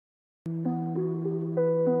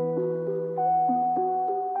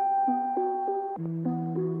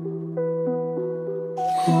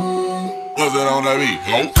put that on that beat.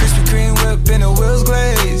 Nope. Krispy Kreme whip and the wheels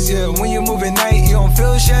glaze. Yeah, when you move at night, you don't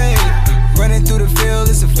feel shade. Running through the field,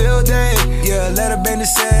 it's a field day. Yeah, let her bend the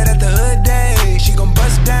set at the hood day. She gon'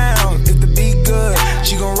 bust down if the beat good.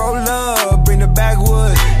 She gon' roll up, bring the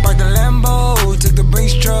backwood. Park the Lambo, took the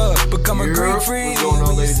Brinks truck. Become a Greek freak. What's going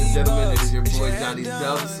on, ladies and gentlemen? It is your boy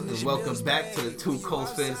JonnyDubs, and welcome back to the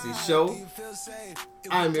 2Coles Fantasy Show.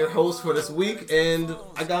 I'm your host for this week, and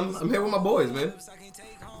I'm here with my boys, man.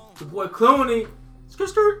 The boy Clooney.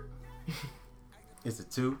 Skirt. It's a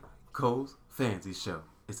 2Coles Fantasy Show.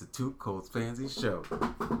 It's a 2Coles Fantasy Show.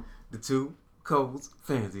 The 2Coles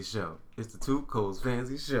Fantasy Show. It's the 2Coles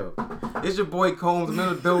Fantasy Show. It's your boy Combs. I'm in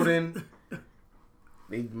the building.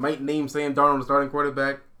 They might name Sam Darnold the starting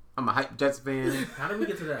quarterback. I'm a hype Jets fan. How did we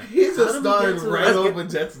get to that? He just started right over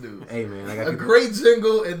Jets news. Hey man, I got a great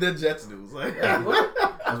jingle and then Jets news. Like, that's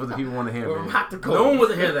what the people want to hear, man. Hot to cold. No one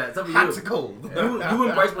wants to hear that. It's up to hot you. to cold. You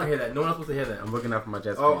and Bryce want to hear that. No one else wants to hear that. I'm looking out for my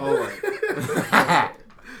Jets fans. Oh, right.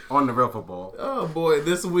 On the real football. Oh boy,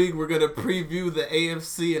 this week we're gonna preview the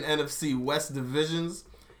AFC and NFC West divisions,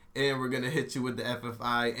 and we're gonna hit you with the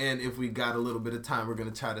FFI. And if we got a little bit of time, we're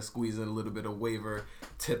gonna try to squeeze in a little bit of waiver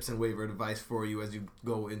tips and waiver advice for you as you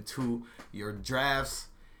go into your drafts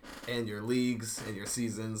and your leagues and your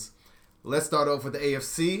seasons. Let's start off with the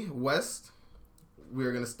AFC West.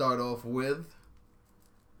 We're gonna start off with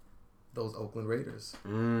those Oakland Raiders.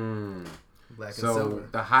 Black and silver.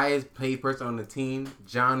 The highest paid person on the team,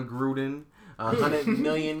 John Gruden, $100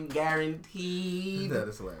 million guaranteed. That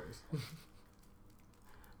is hilarious.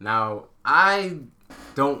 Now, I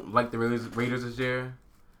don't like the Raiders this year.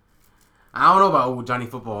 I don't know about old Johnny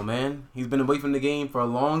Football, man. He's been away from the game for a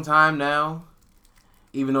long time now.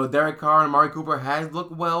 Even though Derek Carr and Amari Cooper has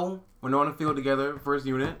looked well when they're on the field together, first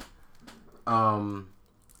unit. Let's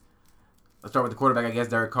start with the quarterback, I guess,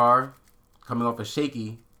 Derek Carr. Coming off a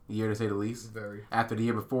shaky year, to say the least. Very. After the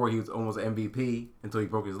year before, he was almost MVP until he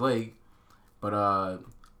broke his leg. But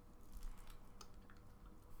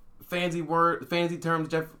fantasy terms,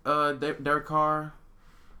 Derek Carr,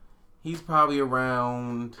 he's probably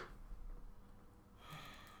around.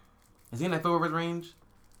 Is he in that Phil Rivers range?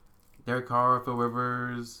 Derek Carr, Phil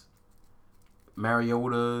Rivers,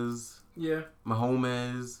 Mariota's, Yeah.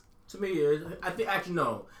 Mahomes. To me, I think actually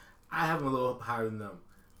no. I have him a little higher than them.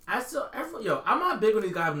 I'm not big on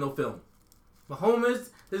these guys with no film. Mahomes,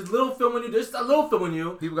 there's little film in you. There's a little film in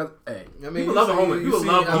you. People got, hey. I mean, people love Mahomes. People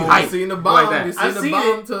love Mahomes. I've seen the bomb. Like You've I've seen seen the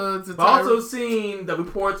bomb it. to I've also seen the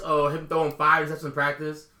reports of him throwing 5 interceptions in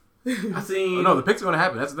practice. I've seen. Oh, no, the picks are going to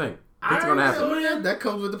happen. That's the thing. Picks are going to happen. So yeah, that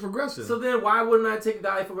comes with the progression. So then, why wouldn't I take a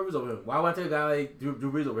guy like Phil Rivers over him? Why would I take a guy like Drew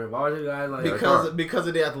Brees over him? Why would I take a guy like because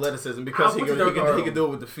of the athleticism, because he can do it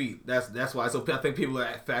with the feet. That's why. So I think people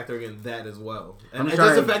are factoring in that as well, and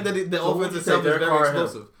just the fact that the offense itself is very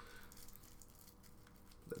explosive.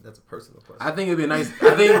 That's a personal question. I think it'd be a nice.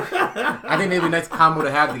 I think it'd be a nice combo to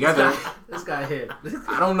have together. This guy hit.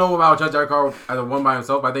 I don't know about Judge Derek Carr as a one by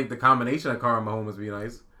himself. I think the combination of Carr and Mahomes would be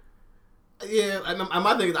nice. Yeah,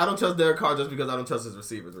 my thing is I don't trust Derek Carr just because I don't trust his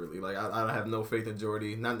receivers really. Like I have no faith in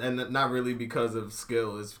Jordy, not really because of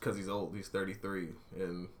skill. It's because he's old. He's 33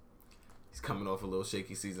 and he's coming off a little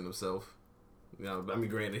shaky season himself. You know, I mean,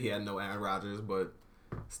 granted he had no Aaron Rodgers, but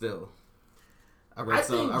still. I read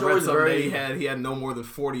something that he had no more than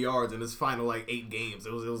 40 yards in his final 8 games.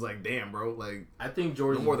 It was like, damn, bro. Like I think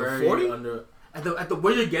Jordan's no more than very 40 under. At the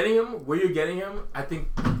where you're getting him, I think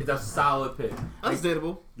it's a solid pick.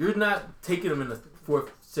 Understandable. You're not taking him in the 4th,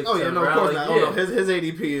 6th, Oh yeah, no, of course not. Yeah. Oh, no, his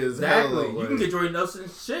ADP is exactly. hella low, You can get Jordan Nelson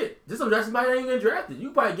shit. Just some draft somebody that ain't gonna get drafted. You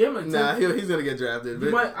can probably get him in 10. Nah, he's gonna get drafted. You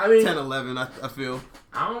might, I mean 10, 11, I feel.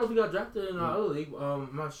 I don't know if he got drafted in our other league.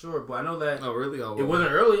 I'm not sure, but I know that. Oh really? Oh, it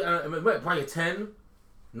wasn't early. I mean, probably a 10,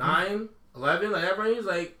 9, 11, like that range.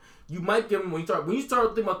 Like you might give him when you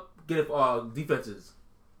start thinking about getting defenses.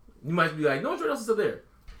 You might be like, no, Jordan Nelson's still there.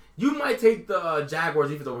 You might take the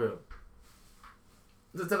Jaguars defense over him.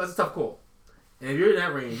 That's a tough call. And if you're in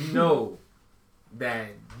that range, you know that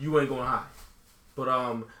you ain't going high. But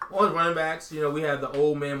on the running backs, we have the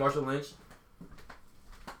old man Marshall Lynch.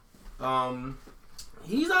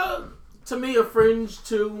 He's to me a fringe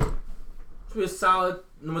 2. To be a solid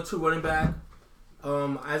number 2 running back.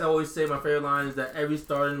 As I always say, my favorite line is that every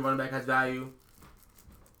starting running back has value.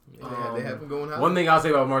 Yeah, they have been going high. One thing I'll say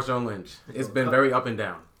about Marshawn Lynch, it's been very up and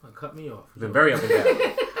down. Cut me off. It's been very up and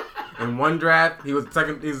down. In one draft, he was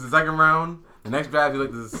the second round. The next draft, he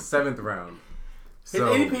was the 7th round.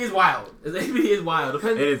 So, his ADP is wild.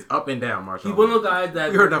 It is up and down, Marshawn. He's one of the guys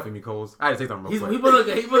that... You heard nothing, me, Coles. I had to say something real quick. He's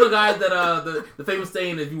one of the guys that the famous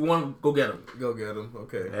saying, if you want him, go get him. Go get him.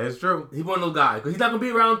 Okay. That is true. He's one of those guys. Because he's not going to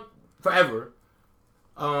be around forever.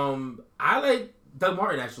 I like Doug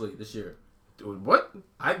Martin actually this year. Dude, what?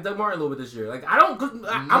 I like Doug Martin a little bit this year. Like I'm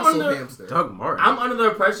Muscle under hamster. Doug Martin. I'm under the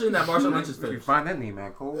impression that Marshawn Lynch is Where'd you finished. find that name,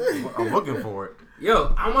 man? Cole? I'm looking for it.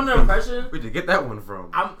 Yo, I'm under the impression. Where'd you get that one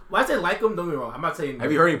from? When I say like him, don't get me wrong. I'm not saying.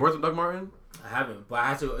 Have you heard any reports of Doug Martin? I haven't, but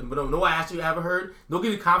I actually, I actually haven't heard. Don't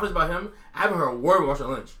give you confidence about him. I haven't heard a word about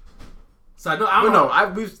Marshawn Lynch. So I know. I don't know.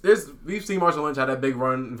 We've seen Marshawn Lynch had that big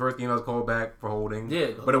run in the first game that was called back for holding. Yeah,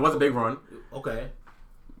 but it was a big run. Okay.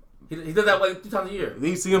 He does that like 2 times a year.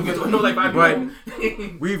 We've seen him get like 5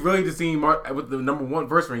 people. We've really just seen with the number one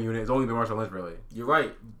first ring unit. It's only been Marshawn Lynch really. You're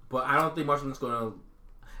right, but I don't think Marshawn Lynch gonna.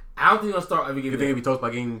 I don't think he's gonna start every game. You think he'll be toast by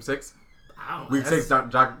game 6? I don't know. Week 6, John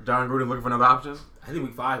Gruden looking for another option. I think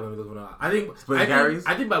week 5 when he goes for another. I think splitting carries.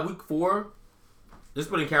 I think by week 4, they're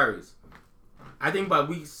splitting carries. I think by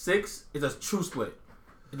week 6, it's a true split.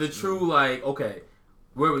 It's a true like okay,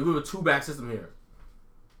 we have a 2-back system here.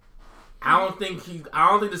 I don't think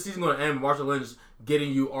the season's gonna end with Marshawn Lynch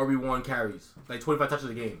getting you RB1 carries, like 25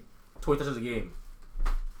 touches a game, 20 touches a game.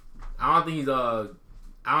 I don't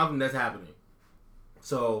think that's happening.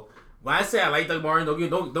 So when I say I like Doug Martin,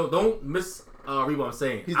 don't miss read what I'm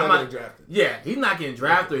saying. He's not getting drafted. Yeah, he's not getting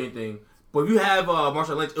drafted or anything. But if you have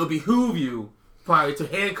Marshawn Lynch, it'll behoove you probably to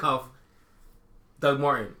handcuff Doug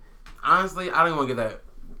Martin. Honestly, I don't want to get that.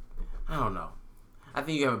 I don't know. I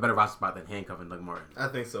think you have a better roster spot than handcuffing Doug Martin. I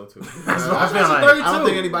think so too. That's what I feel like. I don't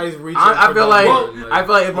think anybody's reaching. I feel like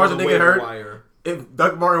if Marshawn didn't get hurt, wire. if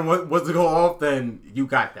Doug Martin was to go off, then you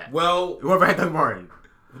got that. Well, whoever had Doug Martin.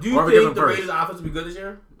 Do you think the Raiders' offense will be good this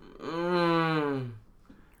year?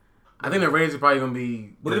 I think the Raiders are probably going to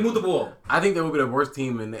be... Will they move the ball? I think they will be the worst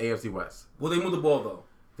team in the AFC West. Will they move the ball, though?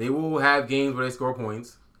 They will have games where they score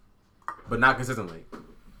points, but not consistently.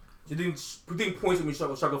 You think points will be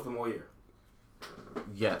struggle for them all year?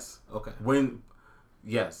 Yes. Okay.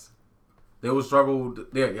 Yes. They will struggle.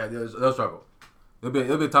 Yeah, they'll struggle.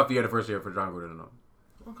 It'll be a tough year the first year for John Gruden.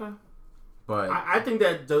 Okay. But I think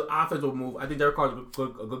that the offense will move. I think Derek Carr's a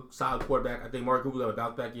good solid quarterback. I think Mark Cooper's have a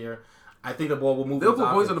bounce back year. I think the ball will move. They'll put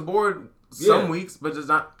points on the board some weeks, but just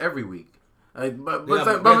not every week. But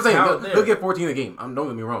I'm saying they'll get 14 a game. Don't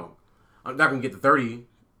get me wrong. I'm not gonna get to 30.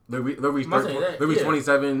 They'll reach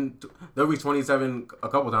 27. They'll reach 27 a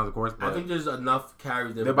couple times, of course. But I think there's enough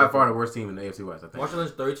carries. They're by far the worst team in the AFC West. I think. Marshawn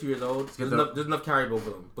Lynch, 32 years old. There's enough carry over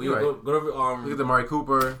them. But you're right. Go over. Look at the Amari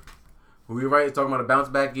Cooper. We were right talking about a bounce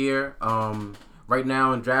back year. Right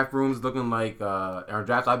now in draft rooms, looking like our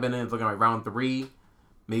drafts I've been in, it's looking like round 3,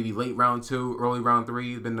 maybe late round 2, early round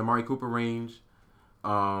 3. It's been the Amari Cooper range.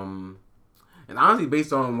 And honestly,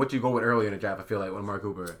 based on what you go with early in the draft, I feel like with Amari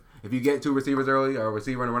Cooper, if you get 2 receivers early, or a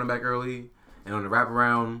receiver and a running back early, and on the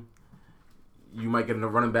wraparound, you might get a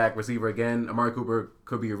running back receiver again. Amari Cooper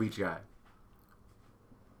could be a reach guy.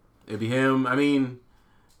 It'd be him. I mean,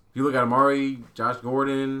 if you look at Amari, Josh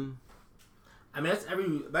Gordon. I mean, that's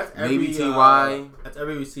every maybe Ty. That's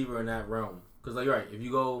every receiver in that realm. Because like you're right, if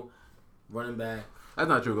you go running back, that's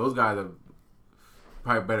not true. Those guys are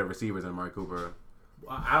probably better receivers than Amari Cooper.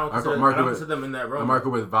 I don't consider them in that realm. Amari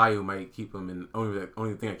Cooper's volume might keep him in.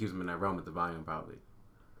 Only thing that keeps him in that realm is the volume, probably,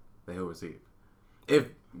 that he'll receive. If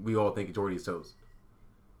we all think Jordy's toast,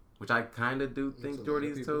 which I kind of do think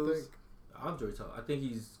Jordy's toast. I'm Jordy toast. I think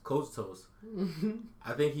he's Coach toast.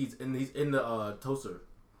 I think he's in the toaster.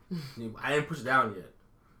 I didn't push it down yet.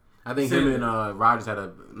 I think him and Rodgers had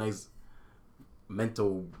a nice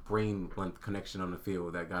mental brain length connection on the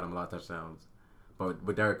field that got him a lot of touchdowns. But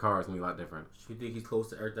with Derek Carr, it's going to be a lot different. Do you think he's close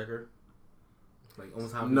to Eric Decker? Like,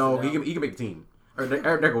 almost how no, he can make the team.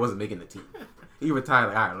 Eric Decker wasn't making the team. He retired.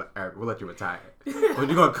 Like, all right, Eric, we'll let you retire. But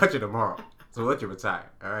you're going to cut you tomorrow. So we'll let you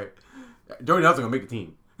retire. All right? Jordy Nelson going to make the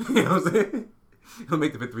team. You know what I'm saying? He'll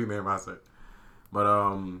make the 53-man roster. But,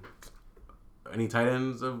 any tight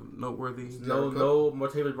ends of noteworthy? No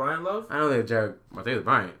Martavis Bryant love? I know that Martavis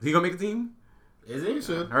Bryant. Is he going to make the team? Is he? He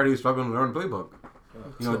should. I heard he was struggling to learn the playbook.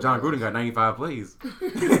 You know, John Gruden got 95 plays.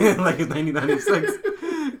 Like it's 90, 96,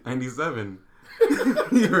 97.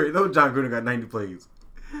 You already know John Gruden got 90 plays.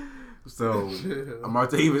 So,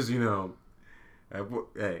 Martavis, you know,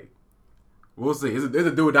 hey, we'll see. It's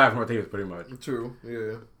a do or die for Martavis, pretty much. True,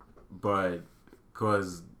 yeah. But,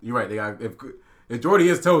 because, you're right, they got if Jordy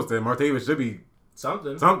is toast, then Martavis should be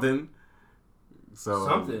something. So,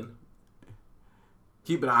 something.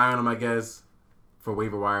 Keep an eye on him, I guess, for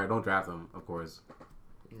waiver wire. Don't draft him, of course.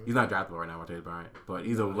 He's not draftable right now, Martavis Bryant. But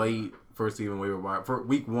he's a late first season waiver wire. For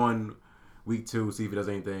week 1, week 2, see if he does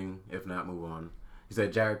anything. If not, move on. You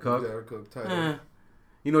said Jared Cook? Jared Cook, tight end.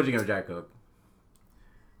 You know what you're going to Jared Cook.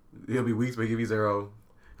 He'll be weeks, but he'll give you 0.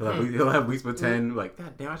 He'll have weeks with 10. Like,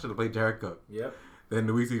 God damn, I should have played Jared Cook. Yep. then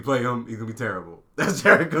the weeks he play him, he's gonna be terrible. That's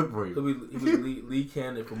Jared Cook for you. He'll be Lee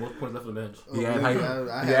Cannon for most points left on the bench. He had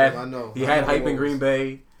hype. I know. He had hype in Green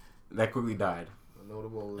Bay. That quickly died. I know the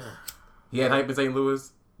Woes. He had hype in St. Louis.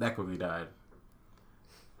 That quickly died.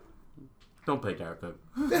 Don't play Jared Cook.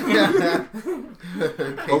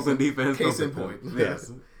 Open defense. Case in point.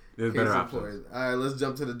 Yes. There's better options. All right, let's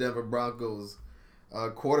jump to the Denver Broncos.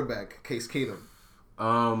 Quarterback, Case Keenum.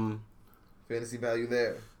 Fantasy value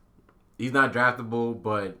there. He's not draftable,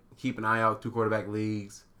 but keep an eye out. 2 quarterback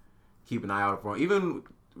leagues. Keep an eye out for him. Even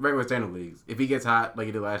regular standard leagues. If he gets hot like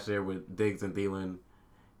he did last year with Diggs and Thielen,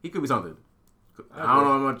 he could be something. I don't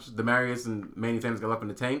know how much Demarius and Manny Sanders got left in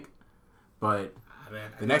the tank, but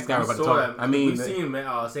the next guy we're about to talk. We've seen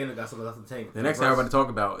Sanders got something left in the tank. The next guy we're about to talk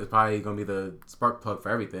about is probably going to be the spark plug for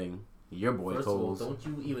everything. Your boy, First Coles. of all, don't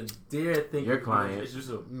you even dare think your client. Don't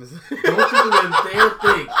you even dare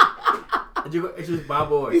think. It's just my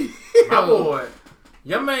boy. My boy.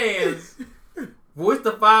 Your man's voice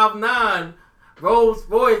the 5'9", Rolls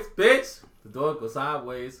Royce, bitch. The door goes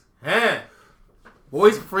sideways.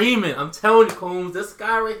 Royce Freeman. I'm telling you, Combs, this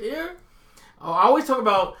guy right here. Oh, I always talk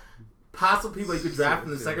about possible people you could draft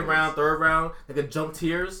in the second round, third round, that could jump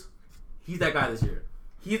tiers. He's that guy this year.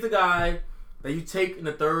 He's the guy that you take in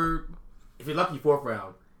the third, if you're lucky, fourth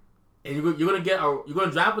round, and you're gonna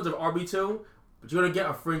draft as an RB2, but you're gonna get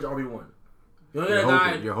a fringe RB1. You're gonna get a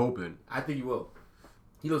guy. You're hoping. I think you will.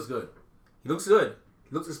 He looks good. He looks good.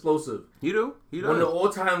 He looks explosive. He do. He does. One of the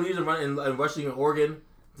all-time leaders in rushing in Oregon,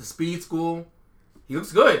 the speed school. He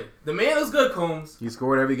looks good. The man looks good, Combs. He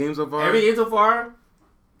scored every game so far. Every game so far.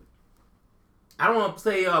 I don't want to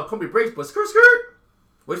say pump your brakes, but skirt.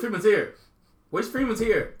 Royce Freeman's here.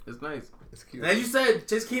 It's nice. It's cute. And as you said,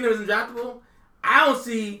 Chase Keenum isn't draftable. I don't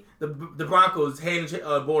see the Broncos handing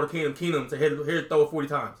ball to Keenum to hit throw it 40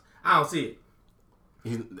 times. I don't see it. I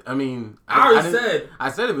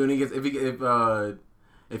said it, but when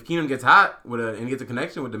if Keenum gets hot and he gets a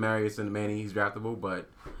connection with Demarius and Manny, he's draftable. But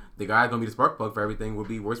the guy gonna be the spark plug for everything will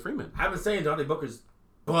be Royce Freeman. I've been saying Johnny Booker's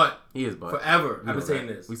butt. He is butt forever. I've been saying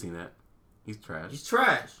this. We've seen that. He's trash.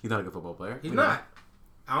 He's not a good football player. He's not.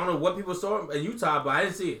 I don't know what people saw in Utah, but I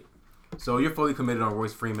didn't see it. So you're fully committed on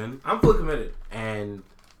Royce Freeman. I'm fully committed. And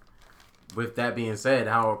with that being said,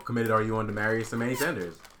 how committed are you on Demarius and Manny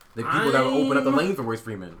Sanders? The people that will open up the lane for Royce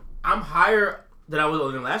Freeman. I'm higher than I was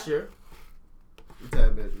on last year. A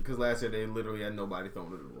tad bit, because last year they literally had nobody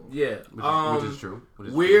throwing it at the ball. Yeah, which is true.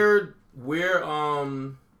 Where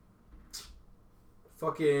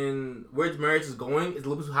Demarius is going is a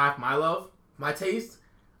little bit too high for my taste.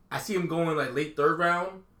 I see him going like late third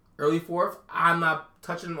round, early fourth. I'm not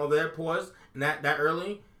touching him over there, pause, and that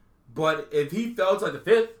early. But if he fell to like the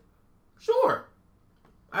fifth, sure.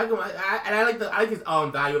 I like his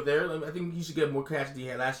value up there. I think he should get more catches than he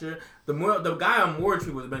had last year. The guy I'm more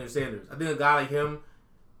intrigued with is Emmanuel Sanders. I think a guy like him,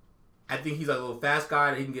 I think he's like a little fast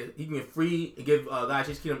guy that he can get free and give a guy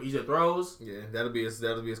Chase Keenum easier throws. Yeah, that'll be his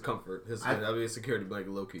comfort. That'll be his security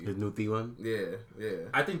blanket, low key. His new Thielen. Yeah.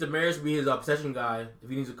 I think Demarius will be his possession guy. If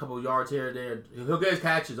he needs a couple of yards here or there, he'll get his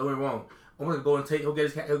catches. Don't get me wrong. I'm gonna go and he'll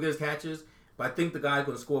get his catches. But I think the guy's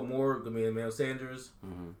gonna score more. Gonna be Emmanuel Sanders.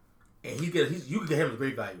 Mm-hmm. And you can get him a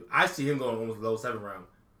great value. I see him going almost low 7th round,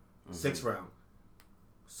 6th round.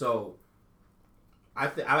 So I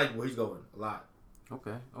like where he's going a lot.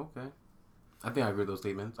 Okay. I think I agree with those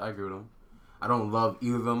statements. I agree with them. I don't love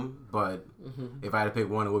either of them, but if I had to pick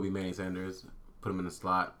one, it would be Manny Sanders. Put him in the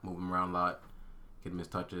slot, move him around a lot, get him his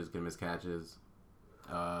touches, get him his catches.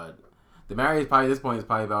 Demarius probably at this point is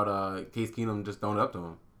probably about Case Keenum just throwing it up to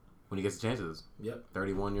him when he gets the chances. Yep.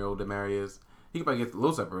 31-year-old Demarius. He could probably get a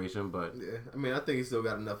little separation, but... Yeah, I mean, I think he's still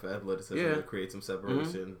got enough athleticism to create some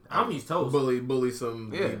separation. I think he's toast. Bully some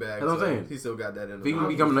D-bags. That's what I'm saying. He still got that in him. If he can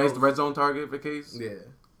become a nice red zone target for Case, get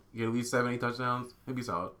at least 70 touchdowns, he'd be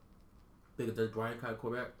solid. Think of the Brian kind of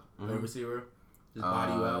quarterback, receiver, just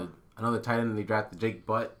body you out. Another tight end, they drafted Jake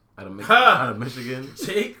Butt out of Michigan.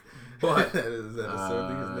 Jake Butt. that is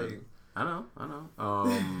certainly his name. I know.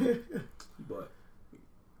 But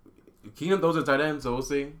Keenum, those are tight ends, so we'll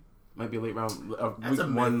see. Might be a late round, week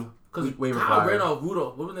one. Because Kyle ran off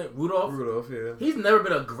Rudolph. What was that? Rudolph, yeah. He's never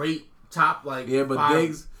been a great top but 5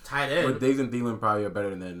 Diggs, tight end. But Diggs and Thielen probably are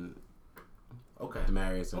better than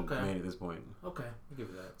Demarius and Manny at this point. Okay, I'll give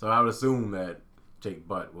you that. So I would assume that Jake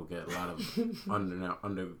Butt will get a lot of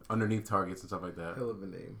underneath targets and stuff like that. Hell of a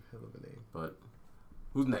name. But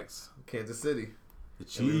who's next? Kansas City. The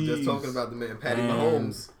Chiefs. We were just talking about the man, Patty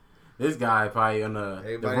Mahomes. This guy probably on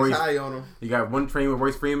everybody's high on him. You got one train with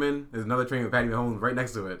Royce Freeman. There's another train with Patty Mahomes right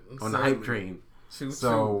next to it on the hype train.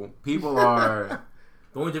 True. People are.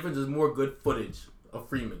 The only difference is more good footage of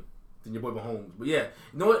Freeman. than your boy Mahomes. But yeah,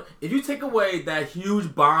 you know what? If you take away that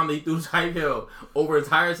huge bomb that he threw to Tyreek Hill over an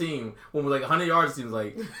entire team, when it was like 100 yards, it seems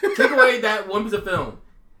like, take away that one piece of film.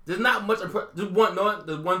 There's not much. There's one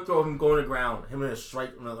throw of him going to the ground, him in a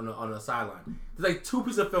strike on the sideline. There's like 2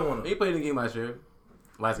 pieces of film on him. He played in the game last year.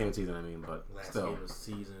 Last game of the season, I mean, but still. Last game of the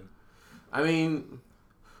season. I mean,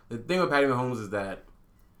 the thing with Patty Mahomes is that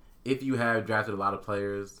if you have drafted a lot of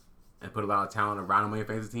players and put a lot of talent around him on your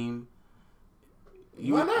fantasy team,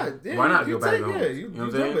 why not? Yeah, why not go Patty Mahomes? Yeah, you know what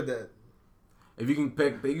I'm saying? saying? With that. If you can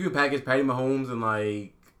package Patty Mahomes and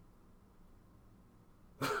like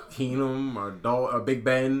Keenum or Big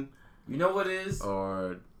Ben, you know what it is?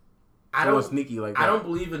 Or I don't sneaky like that. I don't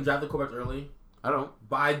believe in drafting quarterbacks early. I don't.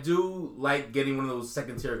 But I do like getting one of those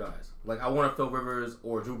second tier guys. Like I want to Phil Rivers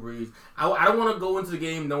or Drew Brees. I don't want to go into the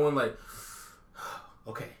game knowing like,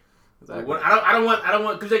 okay, Exactly. I don't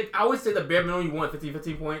want because I always say the bare minimum you want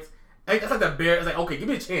 15 points. And that's like the bare. It's like okay, give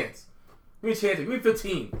me a chance. Give me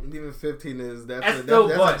 15. And even 15 is that's a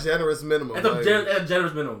generous minimum. That's a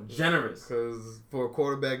generous minimum. Generous. Because for a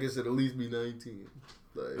quarterback, it should at least be 19.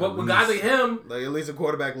 Like, But with guys like him, like at least a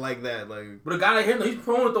quarterback like that, like. But a guy like him, he's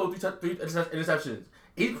prone to throw three interceptions.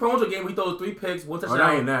 He's prone to a game where he throws 3 picks, 1 touchdown.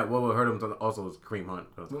 Not even that. What would hurt him also is Kareem Hunt.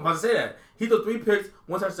 I'm about to say that. He throws 3 picks,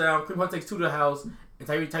 1 touchdown. Kareem Hunt takes 2 to the house, and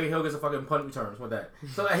Tyreek Hill gets a fucking punt return with that.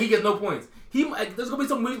 So he gets no points. There's gonna be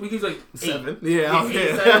some weeks where he's like 7. 8. Yeah,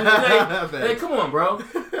 7. Like, come on, bro.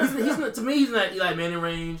 To me, he's in that Eli Manning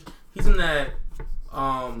range. He's in that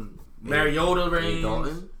Mariota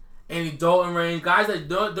range. Andy Dalton range. Guys that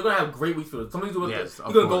they're gonna have great weeks for it. Somebody's gonna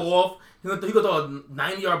go off. He's gonna throw a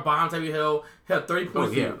 90-yard bomb. Tyreek Hill. He had 30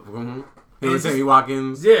 points. Yeah. Mm-hmm. Sammy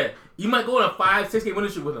Watkins. Yeah, you might go on a 5-6 game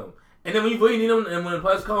winning streak with him. And then when you really need him, and when the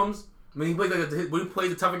playoffs comes, when he plays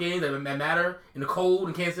the tougher games that matter in the cold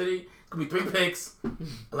in Kansas City, it's gonna be 3 picks,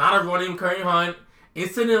 a lot of running, Kareem Hunt.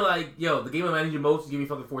 It's sitting there like, yo, the game I manage the most is give me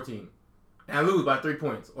fucking 14, and I lose by 3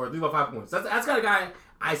 points or 3 by 5 points. That's kind of guy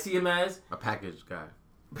I see him as a package guy.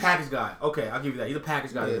 Package guy. Okay, I'll give you that. He's a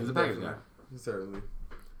package guy. Yeah, He's a package guy. Certainly.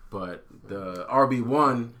 But the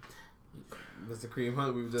RB1, Mr. Kareem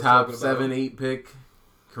Hunt, we were just top talking 7, 8 pick,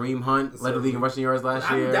 Kareem Hunt led the league in rushing yards last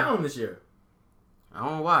year. I'm down this year. I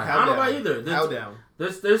don't know why. I don't know why either. How down?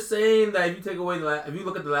 They're saying that if you take away if you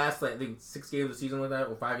look at the last I think 6 games of the season like that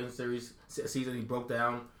or 5 games series season, he broke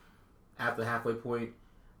down after the halfway point.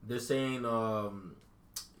 They're saying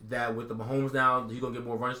that with the Mahomes now, he's gonna get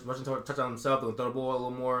more rushing touchdown himself. They're gonna throw the ball a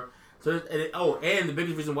little more. So and the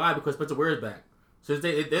biggest reason why because Spencer Ware is back. So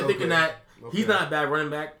they're thinking that he's not a bad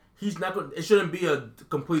running back. He's not. It shouldn't be a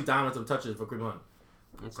complete dominance of touches for Kareem Hunt.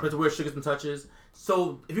 Okay. Spencer Ware should get some touches.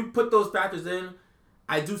 So if you put those factors in,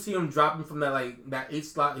 I do see him dropping from that 8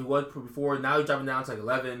 slot he was before. Now he's dropping down to like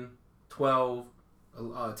 11, 12,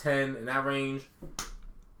 10 in that range.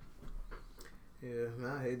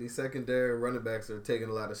 Yeah, hey, these secondary running backs are taking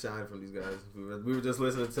a lot of shine from these guys. We were just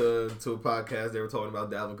listening to a podcast. They were talking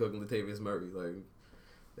about Dalvin Cook and Latavius Murray, like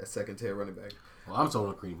that second tier running back. Well, I'm sold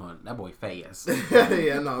on Kareem Hunt. That boy fast.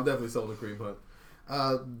 Yeah, no, I'm definitely sold on Kareem Hunt.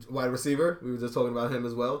 Wide receiver, we were just talking about him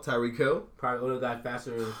as well. Tyreek Hill. Probably only got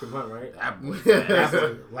faster than Kareem Hunt, right? That boy That's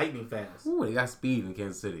like lightning fast. Ooh, they got speed in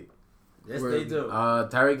Kansas City. Yes, they do.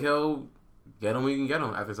 Tyreek Hill, get him when you can get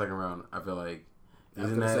him after the second round. I feel like.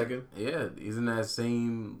 After the second? Yeah, he's in that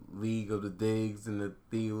same league of the Diggs and the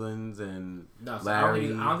Thielens and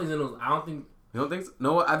Larry. I don't think. You don't think so?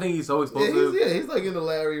 No, I think he's so explosive. Yeah, he's like in the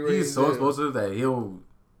Larry range. He's so explosive that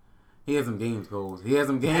he has some games, Coles. He has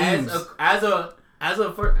some games. As a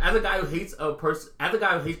guy who hates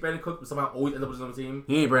Brandon Cooks, but somehow always ends up with his own team.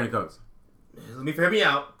 He ain't Brandon Cooks. Let me hear me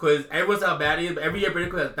out, because everyone says how bad he is. But every year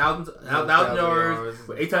Brandon Cooks has 1,000 yards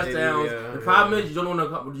with 8 touchdowns. The problem is you don't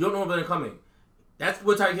know when they're coming. That's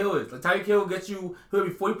what Tyreek Hill is. Like Tyreek Hill gets you, he'll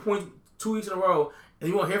be 40 points 2 weeks in a row, and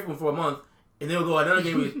you won't hear from him for a month, and then he'll go another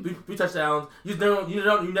game with 3 touchdowns. You never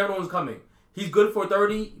know what's coming. He's good for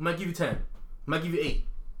 30. He might give you 10. He might give you 8.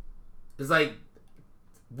 It's like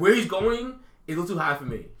where he's going is a little too high for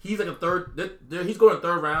me. He's like a third. He's going a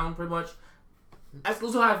 3rd round pretty much. That's a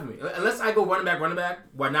little too high for me. Unless I go running back,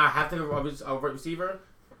 why now I have to take a receiver.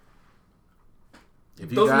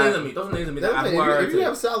 Those are names on me. If you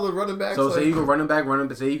have solid running backs, so say you go running back.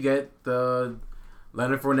 Say you get the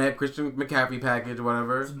Leonard Fournette, Christian McCaffrey package, or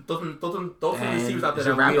whatever. Those are receivers out there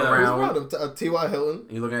that wrap around. T.Y. Hilton.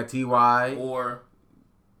 You looking at T.Y. or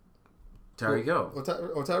Tyreek Hill or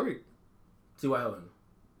Tyreek. T.Y. Hilton.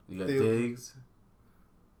 You got Diggs.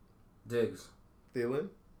 Thielen.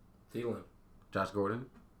 Josh Gordon.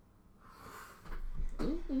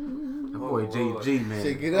 That boy JG, man.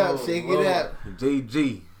 Shake it up.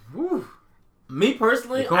 JG. Woo. Me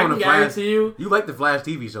personally, You're I calling can the Flash- guarantee you. You like the Flash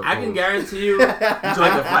TV show. I can Cole. guarantee you. You like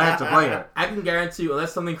the Flash the player. I can guarantee you,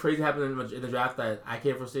 unless something crazy happens in the draft that I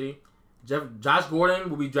can't foresee, Josh Gordon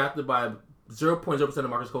will be drafted by 0.0% of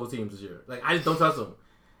Marcus Cole's teams this year. Like, I just don't trust him.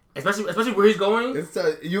 Especially where he's going.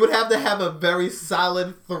 You would have to have a very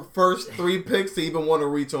solid first 3 picks to even want to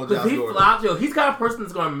reach on Josh If he Gordon. flops, he's kind of person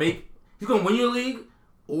that's gonna he's gonna win your league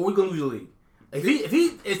or he's gonna lose your league.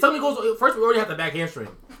 If something goes first, we already have the back hamstring.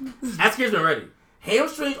 That scares me already.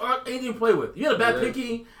 Hamstrings aren't anything to play with. You had a bad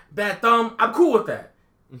pinky, bad thumb. I'm cool with that.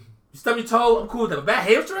 You stub your toe, I'm cool with that. But bad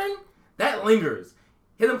hamstring, that lingers.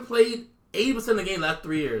 He hasn't played 80% of the game the last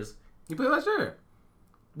 3 years. He played last year.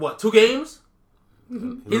 What, 2 games? He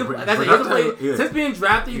hasn't played since being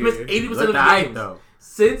drafted. He missed 80% of the games.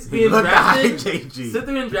 Since being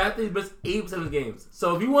drafted, he's missed 80% of the games.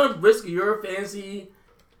 So if you want to risk your fantasy,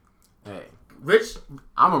 Rich,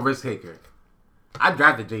 I'm a risk taker. I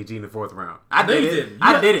drafted JG in the 4th round. I did it.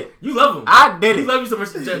 I did it. You love him. I did it. You love you so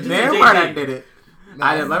much. Damn right I did it.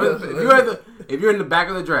 I did 11. If you're in the back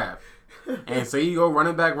of the draft, and say you go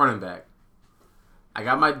running back.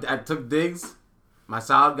 I took Diggs, my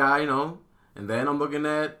solid guy, and then I'm looking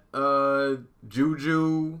at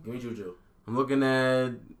Juju. Give me Juju. I'm looking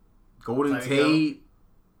at Golden Tyreek Tate.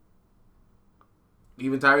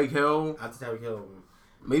 Even Tyreek Hill. I'll take Tyreek Hill.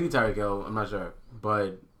 Maybe Tyreek Hill. I'm not sure,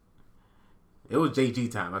 but it was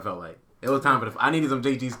JG time. I felt like it was time for I needed some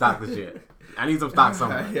JG stock this year. I need some stock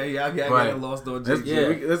somewhere. I got lost on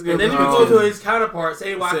JG. Let's and then you can go to his counterpart,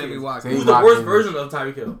 Sammy Watkins. Who's the worst version of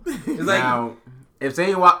Tyreek Hill? It's like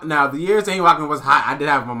now, the year Sammy Watkins was hot, I did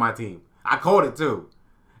have him on my team. I called it too.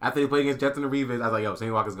 After they played against Jets in the revisit, I was like, "Yo,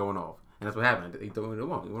 Sammy Watkins going off," and that's what happened. He threw me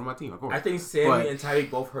one on my team. Of course. I think Sammy and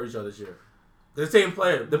Tyreek both hurt each other this year. They're the same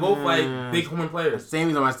player. They're both like big home run players.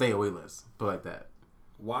 Sammy's on my stay away list. Put it like that.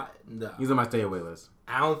 Why? No. He's on my stay away list.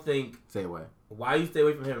 I don't think. Stay away. Why you stay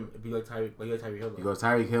away from him if you like Tyreek? Why you like Tyreek Hill? Because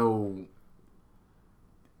Tyreek Hill's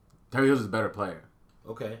a better player.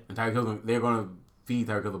 Okay. And Tyreek Hill, they're going to feed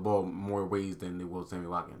Tyreek Hill the ball more ways than they will Sammy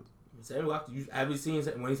Watkins. Sammy Watkins, have you seen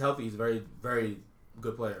when he's healthy? He's a very, very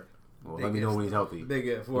good player. Well, let me know when he's healthy. Big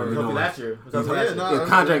F. He was healthy last year.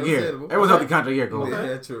 Contract year. Everyone's healthy contract year. Okay.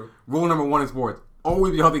 Yeah, true. Rule number 1 in sports: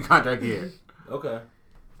 always be healthy contract year. Okay.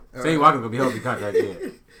 Sammy Watkins will be healthy contract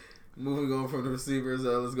year. Moving on from the receivers,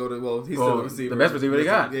 let's go to he's still a receiver. The best receiver they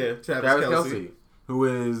got. Yeah, Travis Kelce, who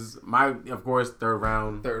is of course, third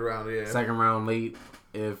round, yeah, second round late.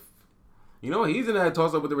 If he's in that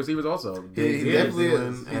toss up with the receivers also. He definitely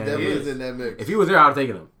is. He definitely is in that mix. If he was there, I'd have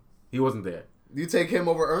taken him. He wasn't there. You take him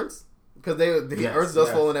over Ernst? Because Ernst does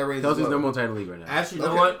fall in that range. Kelsey's number 1 tight in the league right now. Actually,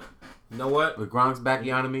 you know what? With Gronk's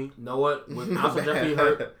backiotomy. You know what? With Alshon Jeffrey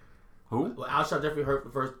hurt. Who? With Alshon Jeffrey hurt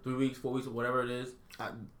the first 3 weeks, 4 weeks, whatever it is.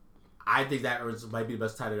 I think that Ernst might be the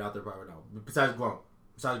best tight end out there right now. Besides Gronk.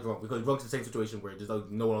 Because Gronk's in the same situation where there's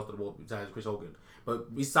no one else to the ball besides Chris Hogan.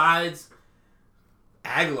 But besides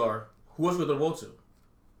Aguilar, who else would the ball to?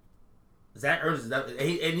 Zach Ernst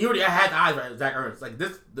and you already had the eyes right. Zach Ernst,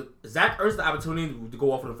 Zach Ernst the opportunity to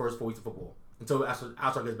go off in the first 4 weeks of football until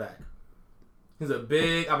Alshon gets back. He's a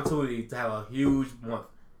big opportunity to have a huge month.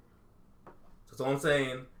 That's all I'm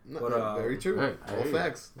saying. But, very true. Right, all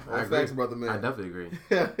facts, brother man. I definitely agree.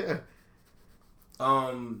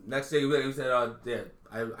 Next thing we said, I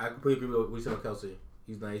completely agree with what we said on Kelce.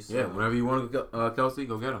 He's nice. Yeah, whenever you want Kelce,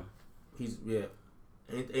 go get him. He's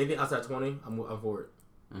anything outside 20, I'm for it.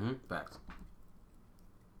 Facts.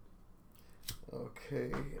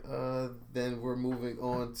 Okay, then we're moving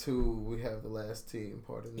on to we have the last team.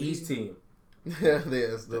 Pardon me. East team.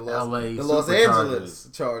 Yes, the Los Angeles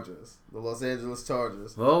Chargers.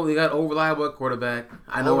 Well, we got reliable at quarterback.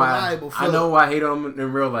 I know I hate him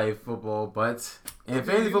in real life football, but in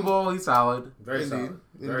fantasy football, he's solid. Very solid.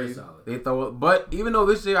 Very solid. They throw it, but even though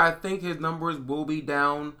this year I think his numbers will be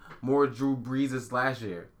down more Drew Brees' last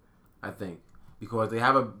year, I think, because they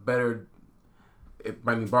have a better.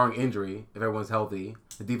 Barring injury, if everyone's healthy,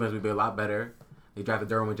 the defense would be a lot better. They drafted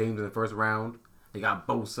Derwin James in the first round. They got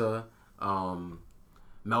Bosa.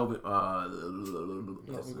 Melvin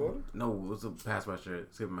Gordon? No, what's the pass rusher?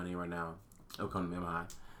 Skipping my name right now. It'll come to me, am I?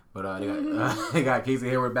 But they got Casey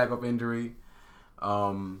Hayward back off injury. They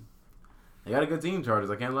got a good team,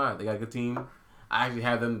 Chargers. I can't lie. They got a good team. I actually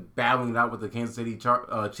have them battling it out with the Kansas City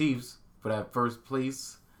Chiefs for that first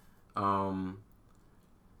place.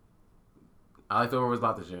 I like the overs a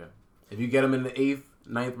lot this year. If you get him in the 8th,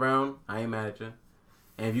 9th round, I ain't mad at you.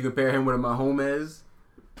 And if you compare him with Mahomes,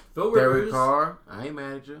 Derek Carr, I ain't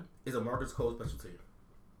mad at you. Is a Marcus Cole specialty.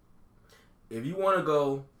 If you want to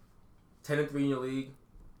go 10-3 in your league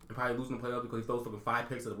and probably losing the playoff because he throws fucking 5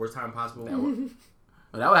 picks at the worst time possible, that would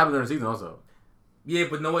happen during the season also. Yeah,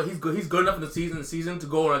 but you know what? He's good. He's good enough in the season to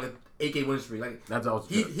go on like an 8-game winning streak. Like That's also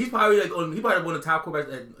he's probably like he probably one of the top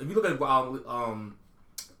quarterbacks. If you look at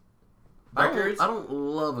records, I don't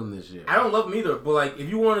love him this year. I don't love him either. But like, if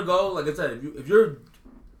you want to go, like I said, if you're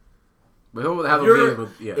But he'll have games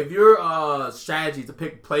with, yeah. if your strategy to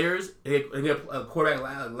pick players and get a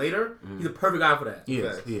quarterback later, he's a perfect guy for that. He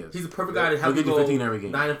is. He's a perfect guy to help He'll you get go you 15 every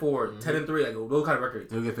game. 9-4, 10-3, like those kind of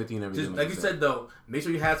records. He'll get 15 every game. Like you said though, make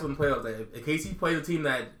sure you have someone in the playoffs. Like, in case he plays a team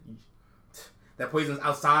that plays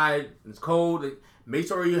outside and it's cold, like, make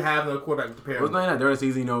sure you have another quarterback to prepare. Well, it's not that during the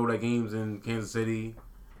season, like games in Kansas City,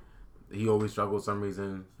 he always struggles for some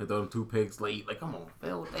reason. He throw them 2 picks late. Like, come on,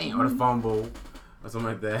 Phil, dang, or the fumble or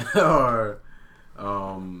something like that, or.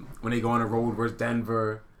 When they go on the road versus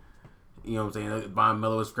Denver, you know what I'm saying? Von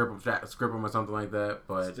Miller would script him or something like that.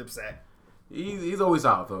 But he's always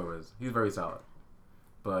solid, Phil is. He's very solid.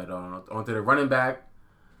 But on to the running back,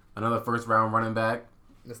 another first round running back.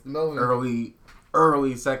 Mr. Melvin.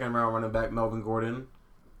 Early second round running back, Melvin Gordon.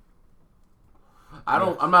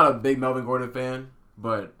 I'm not a big Melvin Gordon fan,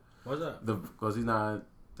 but what's that? Because he's not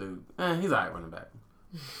he's alright running back.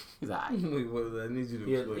 He's alright. Wait, what I need you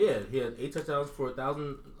to He had 8 touchdowns for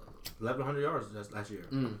 1,100 yards last year.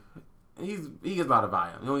 He gets a lot of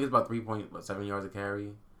volume. He only gets about 3.7 yards a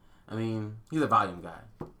carry. I mean, he's a volume guy,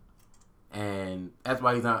 and that's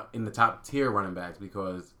why he's not in the top tier running backs,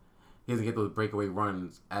 because he doesn't get those breakaway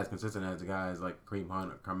runs as consistent as the guys like Kareem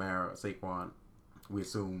Hunt, or Kamara, or Saquon. We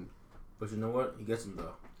assume. But you know what? He gets them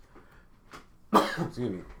though.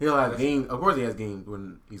 Excuse me. He'll have games. Of course, he has games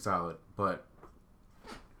when he's solid, but.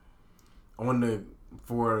 He'll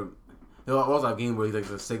also have games where he's like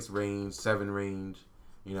the 6 range, 7 range,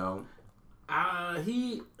 you know.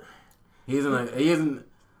 He isn't.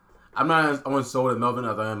 I'm not on sold at Melvin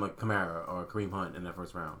as I am like Kamara or Kareem Hunt in that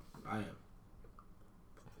first round. I am.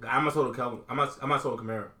 I'm not sold on Kelvin. I'm not sold on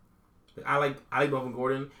Kamara. I like Melvin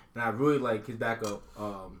Gordon, and I really like his backup,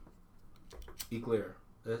 Eckler.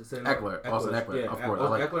 Eckler. Austin Eckler. Yeah, of course.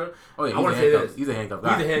 Eckler. Oh yeah, I want to say this. He's a handcuff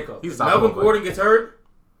guy. He's a handcuff. He's Melvin Gordon gets hurt.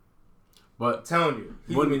 But I'm telling you,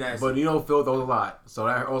 he's gonna be nasty. But you know, Phil throws a lot, so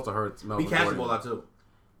that also hurts Melvin He catches the Gordon. ball a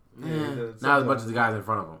lot too. Not as much as the guys in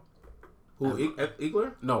front of him. Who?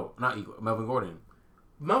 Eckler? No, not Eckler. Melvin Gordon.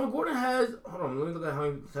 Melvin Gordon has. Hold on, let me look at how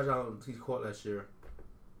many touchdowns he's caught last year.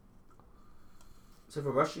 So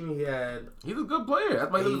for rushing, he had. He's a good player.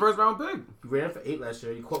 That's why he's the first round pick. He ran for 8 last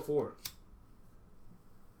year. He caught 4.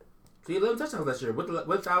 So he had 11 touchdowns last year with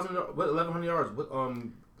 1,100 yards with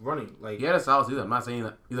running. Like he had a solid season. I'm not saying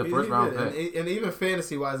that he's a first round pick. And even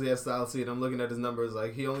fantasy wise, he has solid season. I'm looking at his numbers.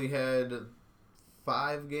 Like he only had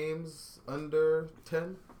 5 games under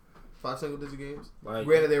 10, 5 single digit games. Like,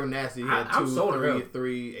 granted, they were nasty. He had 2,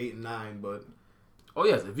 3, 8, and 9. But oh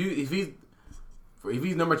yes, if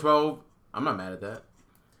he's number 12, I'm not mad at that.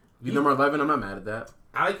 If he's number 11, I'm not mad at that.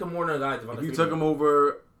 I like him more than a guy. If you took him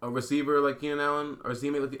over a receiver like Keenan Allen or a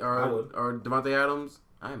teammate or Devontae Adams,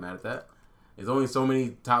 I ain't mad at that. There's only so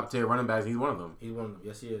many top tier running backs. He's one of them. He's one of them.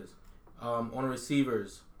 Yes, he is. On the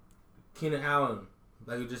receivers, Keenan Allen,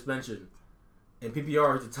 like you just mentioned, in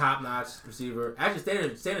PPR, he's a top notch receiver.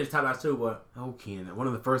 Actually, standard is top notch too. But Keenan, one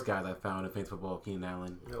of the first guys I found in fantasy football, Keenan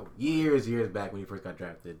Allen, years back when he first got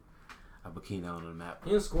drafted. I put Keenan Allen on the map.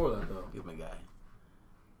 He didn't score that though. He's my guy.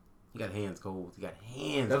 He got hands, Cole. He got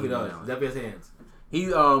hands. Definitely does. Definitely has hands. He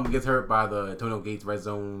gets hurt by the Antonio Gates red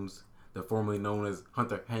zones, the formerly known as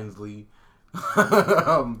Hunter Hensley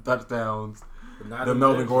touchdowns, the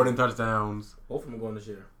Melvin Gordon touchdowns. Both of them going this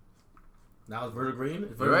year. Now it's Virgil Green.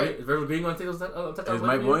 Is Virgil Green going to take those touchdowns? Is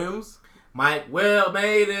Mike Williams? Mike Will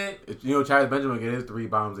made it. You know, Travis Benjamin gets his 3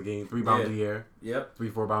 bombs a game, 3 bombs a year. Yep.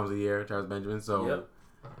 3-4 bombs a year, Travis Benjamin. So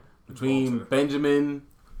between Baltimore. Benjamin,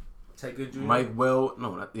 Jr. Mike Will,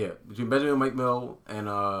 between Benjamin, Mike Mill, and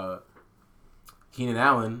Keenan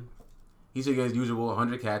Allen, he should get his usual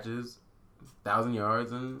 100 catches, 1,000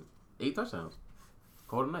 yards, and 8 touchdowns.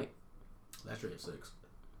 Call it a night. Last year 6.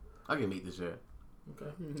 I'll get 8 this year.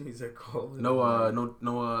 Okay. He said call it. No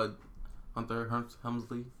Hunter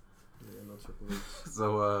Helmsley. Yeah, no triple H.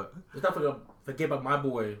 So let's not forget about my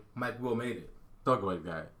boy Mike Will made it. Talk about the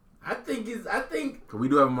guy. I think we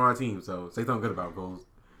do have him on our team, so say something good about Coles.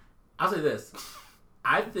 I'll say this.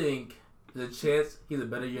 I think there's a chance he's a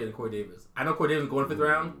better year than Corey Davis. I know Corey Davis is going 5th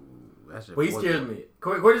round, but he scares me.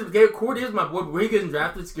 Corey Davis is my boy, but when he gets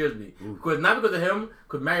drafted, scares me. Not because of him,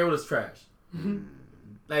 because Mariota's trash.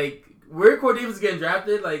 Like, where Corey Davis is getting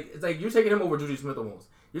drafted, like, it's like you're taking him over Juju Smith almost.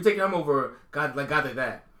 You're taking him over guys like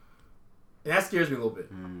that. And that scares me a little bit.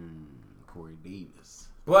 Corey Davis.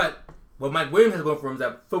 But what Mike Williams has going for him is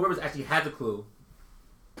that Phil Rivers actually has a clue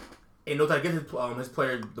and knows how to get his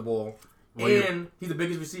player the ball. and he's the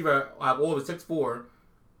biggest receiver out of all the 6'4".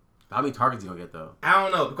 How many targets he gonna get though? I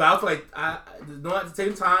don't know because I was like, at the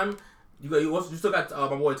same time, you still got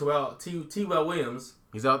my boy T.Well Williams.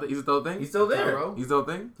 He's out. He's still a thing. He's still there. He's still a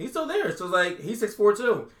thing. He's still there. So it's like he's 6'4"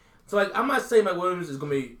 too. So like I'm not saying Mike Williams is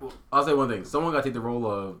gonna be. I'll say one thing. Someone got to take the role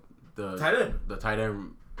of the tight end. The tight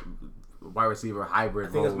end wide receiver hybrid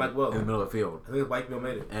I think role it's Mike Will in the middle of the field. I think Mike Will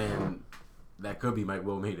made it. And that could be Mike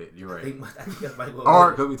Will made it. You're right. I think that's Mike Will.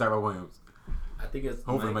 Or it could be Tyrell Williams. I think it's.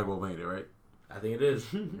 Hopefully Mike Will made it, right? I think it is.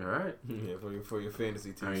 You're right. Yeah, for your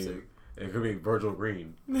fantasy team's sake. It could be Virgil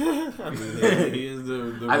Green. I mean, he is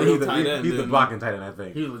the I think real tight end. He's the blocking tight end, I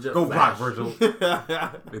think. He's legit. Go flash. block, Virgil.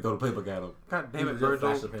 They throw the playbook at him. God damn it,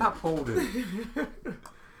 Virgil. Stop holding.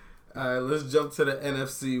 All right, let's jump to the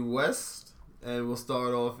NFC West, and we'll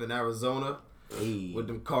start off in Arizona with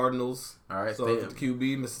them Cardinals. All right, so with the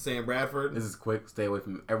QB, Mr. Sam Bradford. This is quick. Stay away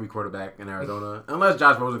from every quarterback in Arizona, unless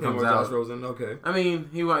Josh Rosen comes out. Josh Rosen, okay. I mean,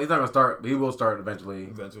 he's not gonna start, but he will start eventually.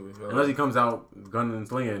 Right. Unless he comes out gunning and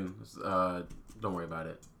slinging, don't worry about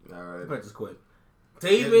it. All right, but just quick.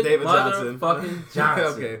 David Johnson. Motherfucking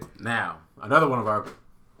Johnson. Okay. Now another one of our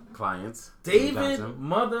clients, David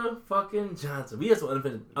motherfucking Johnson. We have some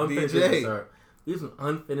unfinished business, sir. We have some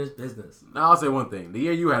unfinished business. Now I'll say one thing: the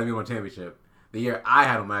year you had him win a championship, the year I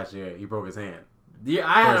had him last year, he broke his hand. The year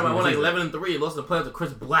I had him, I won like 11-3, lost the playoffs to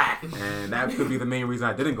Chris Black, and that could be the main reason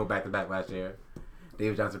I didn't go back to back last year.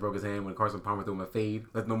 David Johnson broke his hand when Carson Palmer threw him a fade.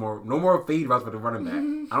 That's no more fade routes for the running back.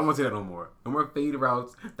 I don't want to see that no more. No more fade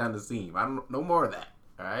routes down the seam. No more of that.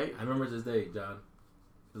 All right. I remember this day, John.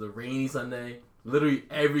 It was a rainy Sunday. Literally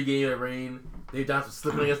every game it rained. David Johnson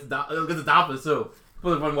slipping against the Dolphins too.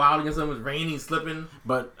 Put run wild against them. It was raining, slipping.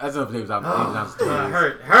 But that's enough David Johnson.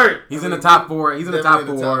 Hurt. He's in the top 4. He's in the top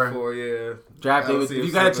 4. Yeah. Draft David. If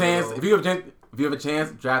you got a chance, if you have a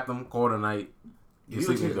chance, draft him. Call it a night. You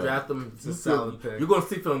can draft them. It's a solid pick. You're going to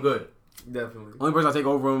sleep feeling good. Definitely. Only person I take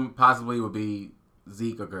over him possibly would be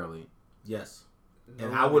Zeke or Gurley. Yes.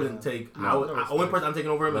 And I wouldn't take. Only person I'm taking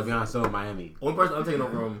over him is Le'Veon still in Miami. Only person I'm taking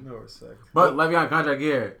over him. No respect. But Le'Veon contract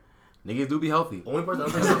here, niggas do be healthy. Only person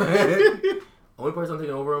I'm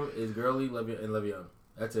taking over him is Gurley, Le'Veon.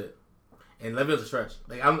 That's it. And Le'Veon's a stretch.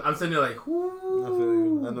 Like I'm sitting there like, whoo. I feel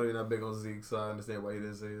you. I know you're not big on Zeke, so I understand why you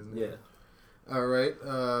didn't say his name. Yeah. All right.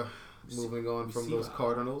 Moving on from those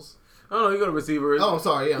Cardinals. Oh no, you go to receivers. Oh, I'm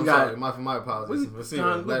sorry. Yeah, I'm sorry. My apologies.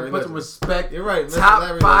 Receiver. Larry, put some respect. You're right. Top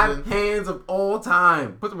Larry 5 Legend. hands of all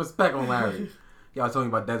time. Put some respect on Larry. Y'all talking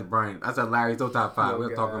about Des Bryant. I said Larry's still top 5.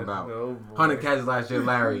 We're talking about 100 catches last year,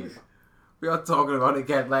 Larry. We are talking about 100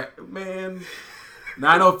 catches, Larry. Man.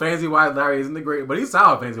 Now I know fantasy wise Larry isn't the great, but he's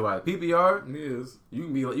solid fantasy wise. PPR, he is.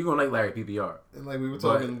 You gonna like Larry PPR. And like we were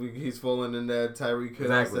talking, he's falling in that Tyreek Hill,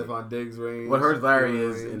 Stephon Diggs range. What hurts Larry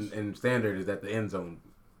is in standard is at the end zone.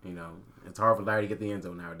 You know, it's hard for Larry to get the end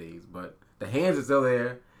zone nowadays, but the hands are still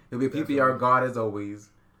there. He'll be a PPR god as always.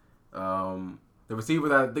 The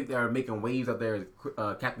receivers I think that are making waves out there is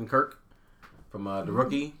Captain Kirk from the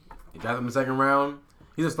rookie. He drafted him in the second round.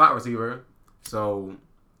 He's a slot receiver, so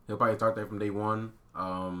he'll probably start there from day one.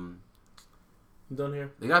 Done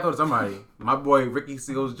here. They gotta throw to somebody. My boy Ricky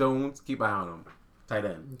Seals Jones, keep an eye on him. Tight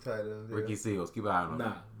end. Yeah. Ricky Seals, keep an eye on him.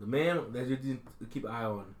 Nah, the man that you need to keep an eye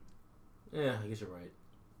on. Yeah, I guess you're right.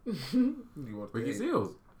 Ricky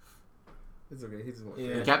Seals. It's okay. He just wants.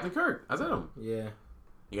 And Captain Kirk. I said him. Yeah.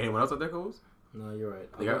 You got anyone else out there, Coles? No, you're right.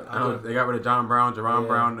 They got rid of John Brown, Jerron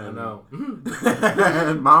Brown, and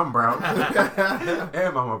and Mom Brown,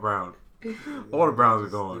 and Mama Brown. All the Browns are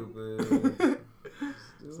gone.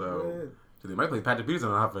 So they might play Patrick Peterson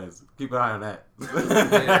on offense. Keep an eye on that.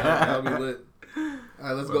 That'll be lit. All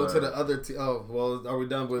right, let's go to the other team. Oh, well, are we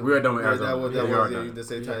done with? We are done with Arizona. You just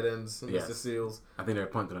say tight ends, yes. Mr. Seals. I think they're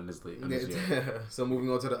punting on this league. So moving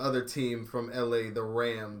on to the other team from LA, the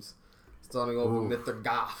Rams. Starting over with Mr.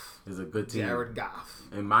 Goff. Is a good team. Jared Goff.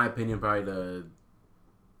 In my opinion, probably the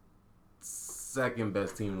second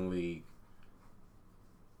best team in the league.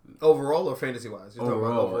 Overall or fantasy wise?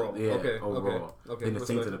 Overall. Yeah, okay. Overall. Okay. I think the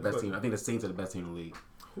Saints are the best team. I think the Saints are the best team in the league.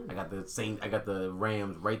 I got the Saints. I got the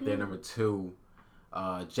Rams right there, number 2.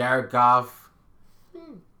 Jared Goff,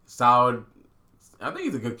 solid. I think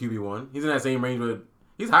he's a good QB1. He's in that same range with.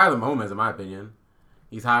 He's higher than Mahomes, in my opinion.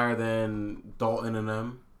 He's higher than Dalton and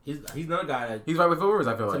them. He's another guy that. He's right with Phil Rivers,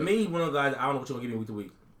 I feel like. To me, one of the guys, I don't know what you're going to give me week to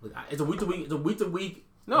week. Like, it's a week to week. It's a week to week.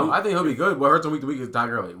 No, I think he'll be good. What hurts him week to week is Ty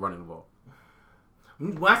Gurley running the ball.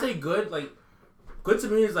 When I say good, like, good to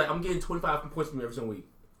me is like I'm getting 25 points from you every single week.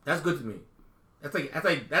 That's good to me. That's good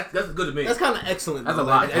to me. That's kind of excellent. That's a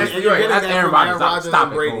lot. That's Aaron Rodgers.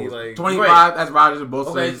 Stop it, Brady. Like 25. That's Rodgers and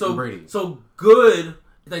both and Brady. So good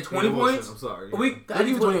It's like 20 points. I'm sorry. A week. He'll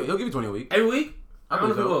give you 20 a week. Every week. I don't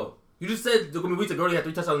know if he will. You just said there's gonna be weeks that already had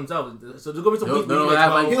 3 touchdowns themselves. So there's gonna be some weeks.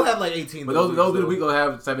 He'll have like 18. But those be the week he'll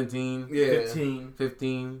have 17. Yeah.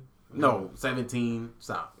 15. No, 17.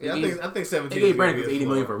 Stop. Yeah, I think 17. They gave Brandon 80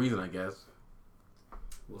 million for a reason, I guess.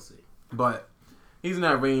 We'll see. But he's in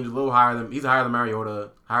that range, a little higher than he's higher than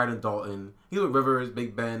Mariota, higher than Dalton. He's with Rivers,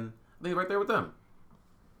 Big Ben. I think he's right there with them.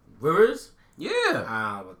 Rivers? Yeah.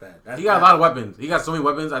 About that. He got a lot of weapons. He got so many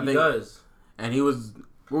weapons. I think he does. And he was.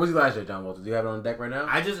 Where was he last year, John Walters? Do you have it on deck right now?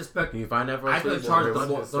 I just expect. Can you find that for us? I expect the Chargers to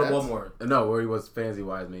go to Baltimore. No, where he was fantasy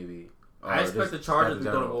wise, maybe. I expect the Chargers to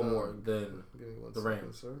go to Baltimore than the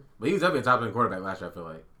Rams. But he was definitely a top 10 quarterback last year, I feel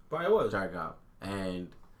like. Probably was. Jared Goff. And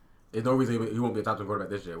there's no reason he won't be a top 10 quarterback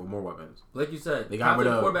this year with more weapons. Like you said, they got rid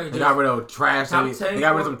of trash. They got rid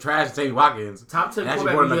of some trash Sammy Watkins. Top 10 quarterback.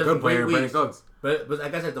 Actually brought in a good player, Brandon Cooks. But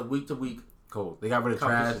like I said, the week to week. Cool. They got rid of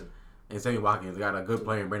trash and Sammy Watkins. They got a good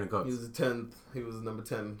player in Brandon Cooks. He was the 10th. He was the number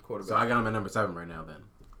 10 quarterback. So I got him at number 7 right now. Then.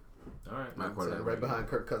 All right. My quarterback right behind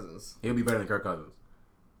Kirk Cousins. He'll be better than Kirk Cousins.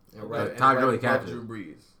 And right above Drew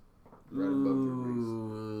Brees. Right above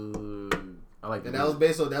Drew Brees. I like. And that was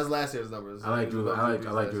based on last year's numbers. I like Drew. I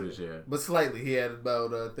like Drew this year. But slightly, he had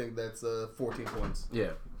about I think that's 14 points.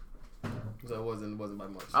 Yeah. So it wasn't by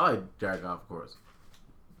much. I like Jared Goff, of course.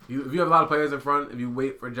 If you have a lot of players in front, if you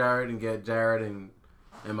wait for Jared and get Jared and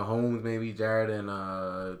Mahomes, maybe Jared and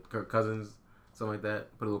Kirk Cousins, something like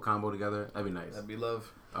that, put a little combo together, that'd be nice. That'd be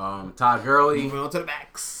love. Todd Gurley. Moving on to the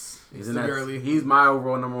backs. He's my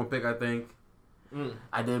overall number 1 pick, I think.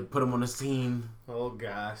 I did put him on the scene. Oh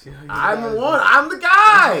gosh, I'm the one. I'm the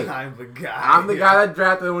guy. I'm the guy. I'm the guy that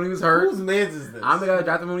drafted him when he was hurt. Whose man's is this? I'm the guy that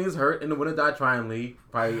drafted him when he was hurt in the Win or Die Trying League.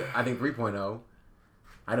 Probably, I think 3.0.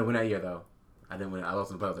 I didn't win that year though. I didn't win. I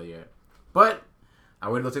lost in the playoffs that year. But I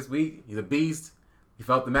waited until 6 weeks. He's a beast. He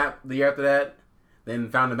felt the map the year after that. Then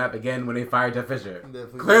found the map again when they fired Jeff Fisher.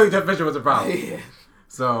 Clearly, Jeff Fisher was a problem. Yeah.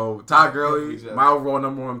 So Todd Gurley, my overall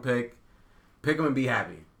number 1 pick. Pick him and be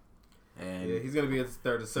happy. And yeah, he's gonna be a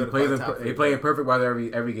third. He plays in perfect weather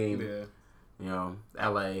every game. Yeah. You know,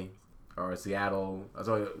 L.A. or Seattle.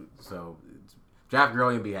 So draft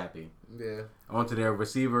Gurley and be happy. Yeah. On to their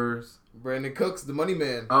receivers. Brandon Cooks, the money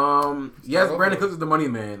man. Yes, Brandon Cooks is the money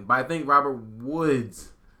man, but I think Robert Woods.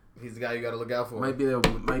 He's the guy you got to look out for. Might be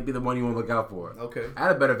the one you want to look out for. Okay.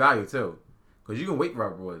 At a better value too, because you can wait for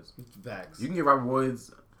Robert Woods. Facts. You can get Robert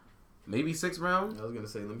Woods, maybe 6th round. I was gonna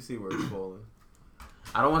say, let me see where he's falling.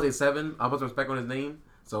 I don't want to say 7. I'll put some respect on his name.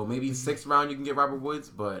 So maybe 6th round you can get Robert Woods,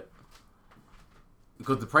 but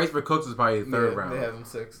because the price for Cooks is probably 3rd round. They have him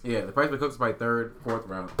 6th. Yeah, the price for Cooks is probably 3rd, 4th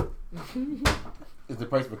round. It's the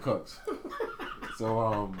price for Cooks.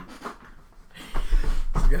 So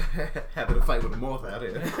happy to fight with a moth out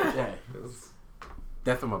here. Yeah,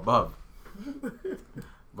 death from above.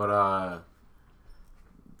 But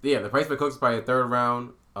yeah, the price for Cooks is probably 3rd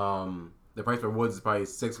round. The price for Woods is probably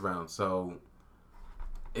 6th round. So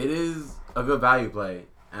it is a good value play.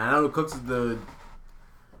 And I know Cooks is the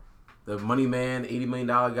money man, $80 million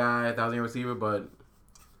guy, 1,000 receiver, but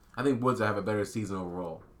I think Woods will have a better season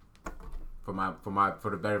overall for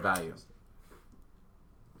the better value.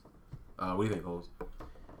 What do you think, Coles?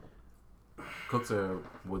 Cooks or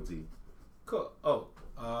Woodsy?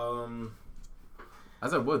 I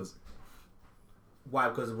said Woods. Why?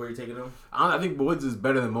 Because of where you're taking him? I think Woods is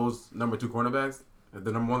better than most number 2 cornerbacks. If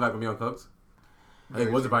the number 1 guy can be on Cooks, I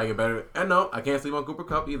think Woods will probably get better. And no, I can't sleep on Cooper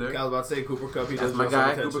Kupp either. I was about to say Cooper Kupp. That's my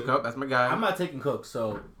guy. Cooper Kupp. That's my guy. I'm not taking Cooks,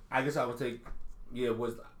 so I guess I would take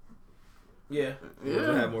Woods. Yeah. Woods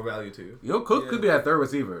will have more value to you. Yo, Cook could be that 3rd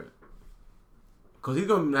receiver. Because he's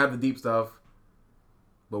going to have the deep stuff.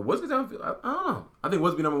 But Woods gets downfield. I don't know. I think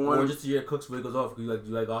Woods be number 1. Or just Cooks when it goes off because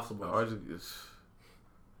you like off so much.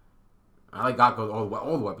 I like Gakko's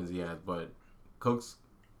all the weapons he has, but Cooks.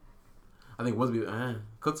 I think Woods be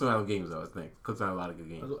Cooks will have games though. I think Cooks will have a lot of good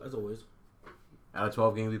games. As always. Out of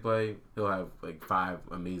 12 games we play, he'll have like 5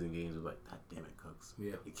 amazing games. We're like, God damn it, Cooks.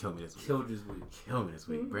 Yeah. He killed me this week. Killed this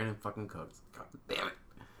week. Mm-hmm. Brandon fucking Cooks. God damn it.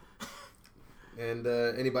 And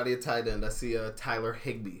anybody at tight end? I see Tyler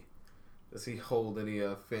Higbee. Does he hold any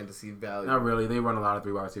fantasy value? Not really. They run a lot of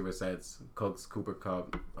 3 wide receiver sets. Cooks, Cooper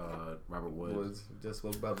Kupp, Robert Woods. Just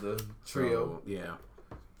spoke about the trio. So, yeah.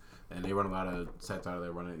 And they run a lot of sets out of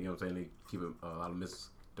there. Running, you know what I'm saying? They keep a lot of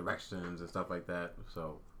misdirections and stuff like that.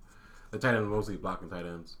 So the tight ends mostly blocking tight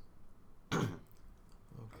ends.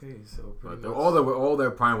 Okay, so but all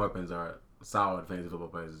their prime weapons are solid fantasy football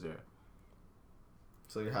players this year.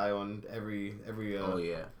 So you're high on every oh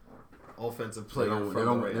yeah. offensive player. They're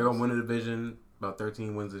gonna win the division. About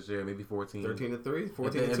 13 wins this year, maybe 14. 13-3,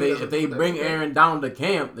 14. If they bring Aaron down to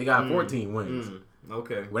camp, they got 14 wins.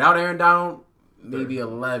 Okay. Without Aaron Donald, maybe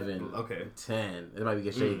 11. Okay. 10. It might be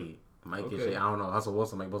get shady. Might get shady. I don't know. Hustle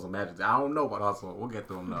Wilson might pull some magic. I don't know about Hustle. We'll get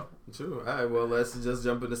to him though. True. All right. Well, let's just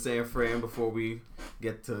jump into San Fran before we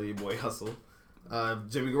get to your boy Hustle.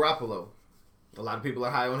 Jimmy Garoppolo. A lot of people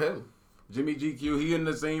are high on him. Jimmy GQ. He in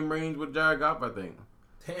the same range with Jared Goff, I think.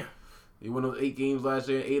 Damn. He won those 8 games last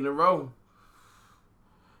year, 8 in a row.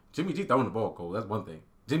 Jimmy G throwing the ball, Cole. That's one thing.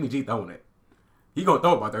 Jimmy G throwing it. He gonna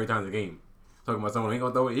throw it about 30 times a game. Talking about someone, he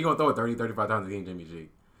gonna throw it 30, 35 times a game, Jimmy G.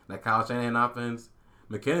 That Kyle Shanahan offense.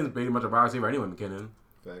 McKinnon's pretty much a wide receiver anyway, McKinnon.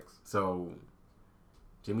 Facts. So,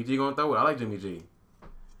 Jimmy G gonna throw it. I like Jimmy G.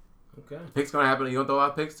 Okay. Picks gonna happen. He gonna throw a lot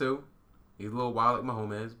of picks too. He's a little wild like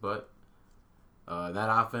Mahomes is, but that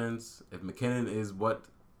offense, if McKinnon is what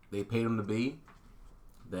they paid him to be,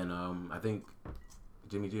 then I think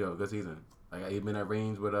Jimmy G will have a good season. Like he's been at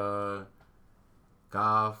range with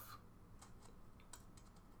Goff.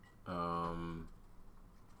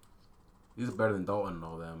 He's better than Dalton and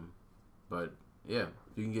all them. But yeah,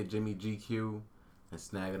 if you can get Jimmy GQ and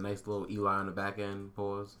snag a nice little Eli on the back end,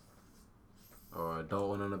 pause, or a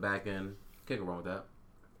Dalton on the back end, can't go wrong with that.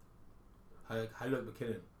 How do you like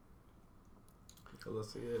McKinnon? So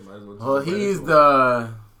let's see it. Might as well. Well, he's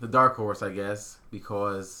the dark horse, I guess,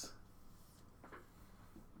 because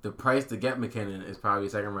the price to get McKinnon is probably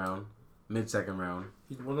second round, mid-second round.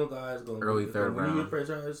 He's one of those guys going early third round. Win your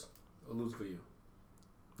franchise or lose for you.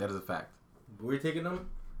 That is a fact. Where you taking them?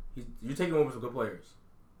 You're taking over some good players.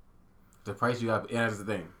 The price you got, yeah, that's the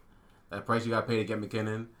thing. That price you got to pay to get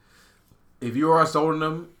McKinnon. If you are sold on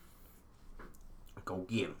him, go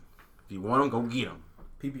get him. If you want him, go get him.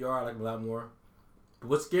 PPR, I like him a lot more. But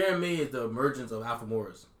what's scaring me is the emergence of Alfred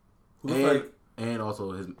Morris. And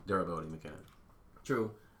also his durability, McKinnon.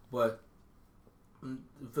 True, but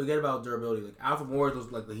forget about durability. Like Alfred Morris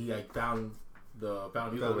was like he found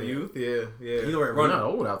youth. Yeah. He's already running. He's not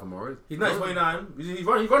old, Alfred Morris. He's not 29. He's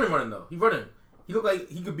running though. He's running. He looked like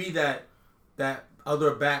he could be that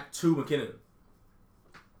other back to McKinnon.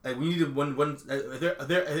 Like we need to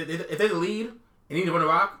if they're the lead and need to run the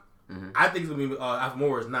rock. Mm-hmm. I think it's gonna be Alfred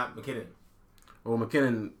Morris, not McKinnon. Well,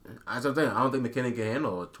 McKinnon, that's what I'm saying. I don't think McKinnon can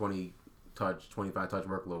handle a 25 touch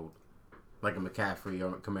workload like a McCaffrey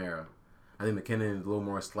or Kamara. I think McKinnon is a little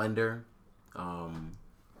more slender.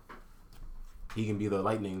 He can be the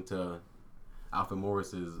lightning to Alfred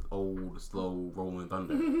Morris's old, slow, rolling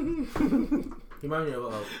thunder. He reminds me of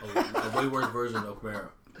a way worse version of Kamara.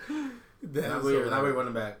 Not really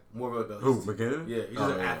running back. More of a who, McKinnon? Yeah, he's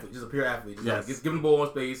just an athlete. Just a pure athlete. Just give him the ball in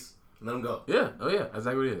space and let him go. Yeah. Oh, yeah. That's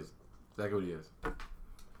exactly what he is. Exactly what he is.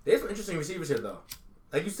 There's some interesting receivers here, though.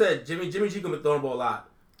 Like you said, Jimmy G gonna be throwing the ball a lot.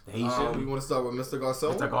 We want to start with Mr.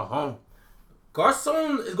 Garcon. Mr. Garcon.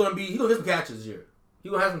 Garcon is gonna be. He gonna get some catches this year. He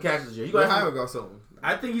gonna have some catches this year. You're high with Garcon.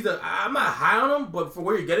 I think I'm not high on him, but for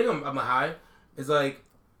where you're getting him, I'm not high. It's like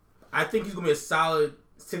I think he's gonna be a solid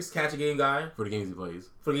 6 catch a game guy for the games he plays.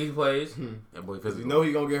 That boy physical. You know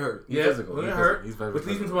he's gonna get hurt. He's physical. He's gonna get hurt. He's very which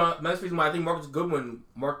leads me to my next reason why I think Marquise Goodwin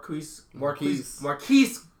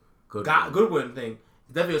thing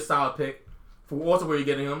is definitely a solid pick for also where you're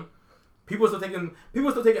getting him. People are still taking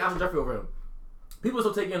Alshon Jeffrey over him. People are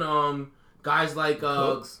still taking guys like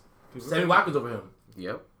Sammy Watkins over him.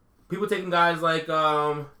 Yep. People taking guys like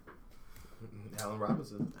Allen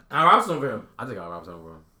Robinson over him. I think Allen Robinson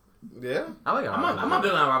over him. Yeah, I like Allen Robinson. I'm not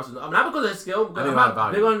big on Allen Robinson. Not because of his skill. I'm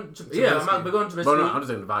not big on Trubisky. I'm not big on Trubisky. No, I'm just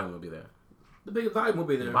saying the volume will be there. The big volume will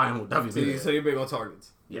be there. The volume will definitely be there. So you're big on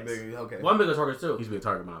targets. Yes. Okay. Well, I'm big on targets too. He should be a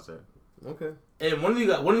target monster. Okay. And one of you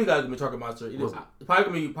guys gonna be a target monster. It's probably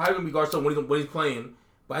gonna be Garcon when he's playing.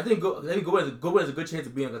 But I think Goodwin has a good chance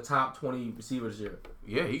of being like a top 20 receiver this year.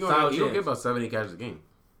 Yeah, he's gonna get about 70 catches a game.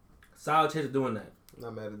 Solid chance of doing that.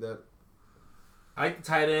 Not mad at that. I like the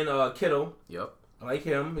tight end Kittle. Yep. I like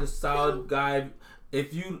him. He's a solid guy.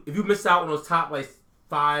 If you miss out on those top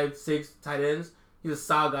 5, 6 tight ends, he's a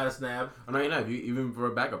solid guy to snap. Oh, no, you're not. Even for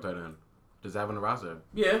a backup tight end, just having a roster.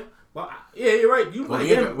 Yeah. Well, yeah, you're right.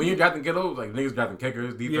 When you drafting Kittle, like niggas drafting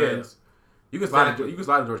kickers, defense, you can slide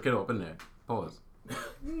George Kittle up in there. Pause.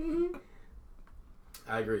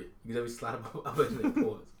 I agree. You can definitely slide up in there.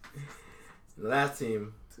 Pause. The last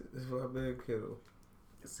team. This is my big Kittle.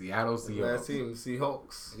 Seattle Seahawks. Last team,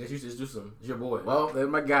 Seahawks. I guess you should just do some. It's your boy. Well, there's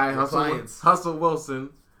my guy, Hustle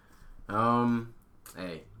Wilson.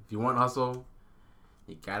 Hey, if you want Hustle,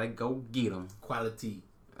 you gotta go get him. Quality.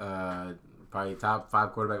 Probably top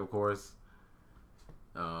 5 quarterback, of course.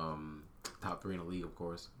 Top 3 in the league, of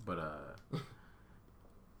course. But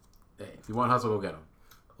hey, if you want Hustle, go get him.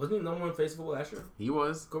 Wasn't he number 1 face football last year? He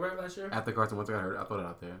was. Quarterback last year? After Carson Wentz got hurt, I thought it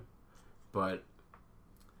out there. But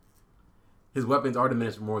his weapons are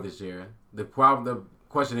diminished more this year. The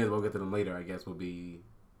question is, we'll get to them later, I guess, will be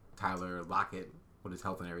Tyler Lockett with his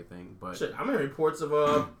health and everything. But shit, I'm hearing reports of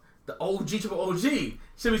the OG triple OG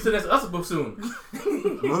should be sitting next to us book soon.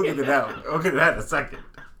 We'll get to that. We'll get to that in a second.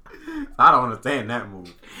 I don't understand that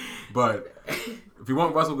move. But if you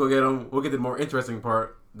want Russell, go get him. We'll get to the more interesting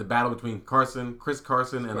part. The battle between Chris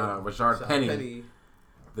Carson and Rashard Penny.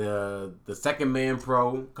 The second man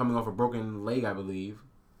pro coming off a broken leg, I believe.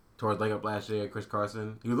 Tore his leg up last year, Chris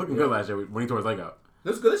Carson. He was looking good last year when he tore his leg up.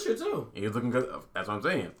 Looks good this year, too. He was looking good. That's what I'm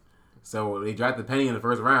saying. So they drafted Penny in the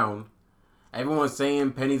first round. Everyone's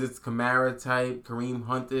saying Penny's this Kamara type, Kareem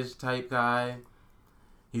Hunt-ish type guy.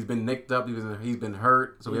 He's been nicked up. He's been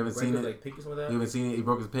hurt, so we haven't seen it. Like pink or something like that? We haven't seen it. He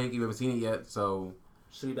broke his pinky. We haven't seen it yet, so...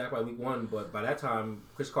 Should be back by week 1, but by that time,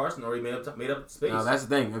 Chris Carson already made up space. No, that's the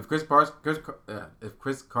thing. If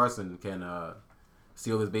Chris Carson can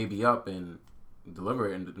seal this baby up and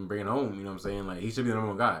deliver it and bring it home, you know what I'm saying? Like, he should be the number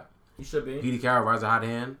one guy. He should be. Petey Carroll rides a hot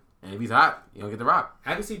hand, and if he's hot, you don't get the rock.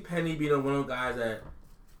 I can see Penny being one of those guys that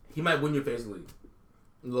he might win your fantasy league.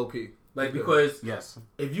 Low key. Like, because yes,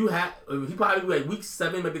 if you had, he probably like week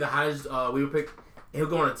 7 might be the highest waiver pick, and he'll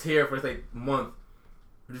go on a tear for like a month,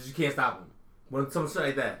 because you can't stop him. When something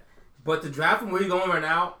like that. But to draft him where he's going right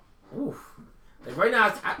now, oof. Like right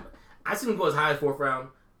now, I see him go as high as 4th round.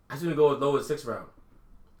 I see him go as low as 6th round.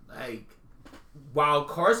 Like, while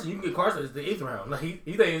Carson, you can get Carson as the 8th round. Like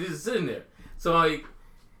he's just sitting there. So like,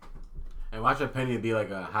 and watch that Penny be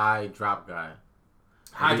like a high drop guy.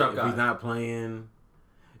 If he's not playing,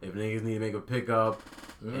 if niggas need to make a pickup,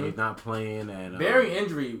 and he's not playing, and bearing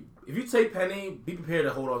injury, if you take Penny, be prepared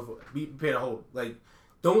to hold on. Be prepared to hold. Like,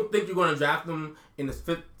 don't think you're going to draft them in the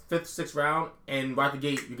 5th, 6th round, and right at the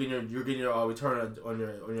gate you're getting your return on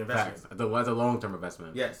your investment. Facts. That's a long-term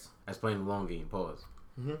investment. Yes, that's playing the long game. Pause.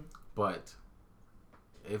 Mm-hmm. But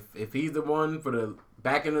if he's the one for the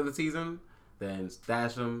back end of the season, then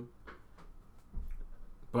stash him.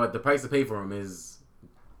 But the price to pay for him is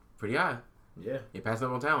pretty high. Yeah, you're passing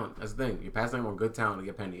up on talent. That's the thing. You're passing up on good talent to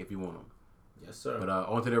get Penny if you want him. Yes, sir. But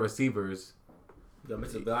onto the receivers.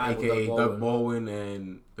 A.K.A. Doug Baldwin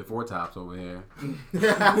and the Four Tops over here.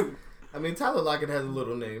 I mean, Tyler Lockett has a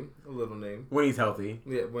little name. When he's healthy.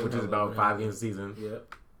 Yeah, which is about 5 games a season.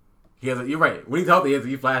 Yeah. You're right. When he's healthy,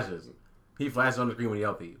 he flashes. He flashes on the screen when he's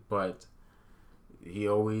healthy. But he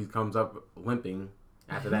always comes up limping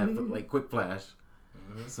after that, like, quick flash.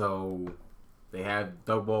 Mm-hmm. So they have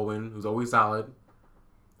Doug Baldwin, who's always solid.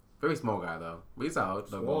 Very small guy, though. But he's solid.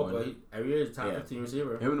 Small, but every year he's top 15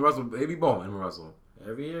 receiver. Him and Russell, they be balling, him and Russell.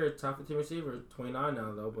 Every year, top 15 receiver. 29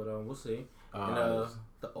 now, though, but we'll see. And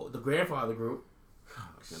the grandfather group.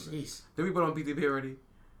 Jeez. Did we put on PTP already?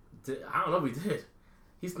 I don't know if we did.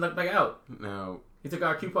 He snuck back out. No. He took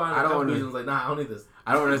our coupon and was like, nah, I don't need this.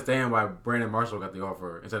 I don't understand why Brandon Marshall got the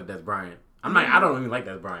offer instead of Des Bryant. I don't even like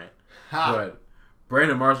Des Bryant. But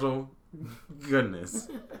Brandon Marshall, goodness.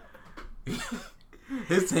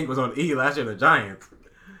 His tank was on E last year in the Giants.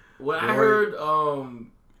 When I heard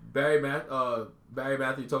Barry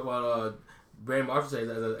Matthews talk about Brandon Marshall say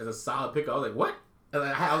as a solid pick, I was like, what? I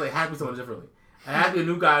was like, had to be someone differently. I had to be a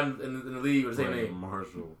new guy in the league with the same name.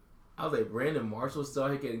 Marshall. I was like, Brandon Marshall still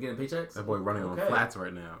out here getting paychecks? That boy running on flats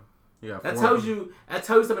right now. That tells you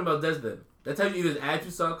something about Des then. That tells you either his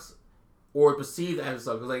attitude sucks or perceived attitude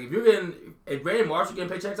sucks. Because like if Brandon Marshall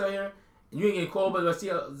getting paychecks out here, and you ain't getting called by the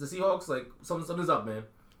Seahawks, like something's up, man.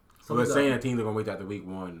 We're saying that teams are gonna wait after week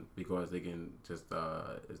 1 because they can just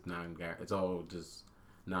it's all just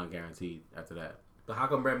non-guaranteed after that. But how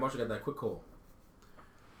come Brandon Marshall got that quick call?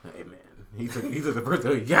 Hey man, he took the first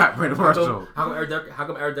thing he got. Brandon Marshall. How come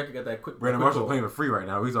Eric Decker got that quick? Brandon Marshall playing for free right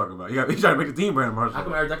now. What are you talking about? He's trying to make the team. Brandon Marshall. How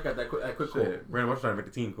come Eric Decker got that quick call? Brandon Marshall trying to make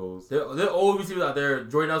the team calls. They're old receivers out there.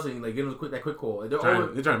 Jordan Nelson like getting that quick call. They're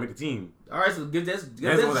trying to make the team. All right, so give this a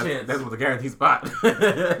chance. That's what the guaranteed spot.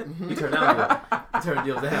 He turned down. He turned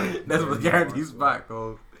deals down. That's what the guaranteed spot,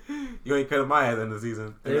 Cole. You ain't cutting my ass in the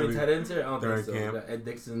season. They even tight ends here? I don't think so. Camp. Ed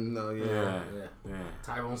Dixon. No, yeah.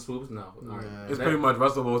 Tyrone Swoops? No. Right. It's pretty much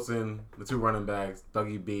Russell Wilson, the 2 running backs,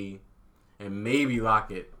 Dougie B, and maybe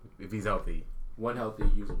Lockett if he's healthy. One healthy,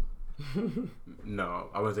 use him. No,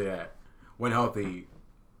 I wouldn't say that. When healthy,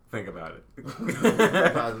 think about it.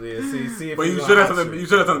 Possibly. See if but you should have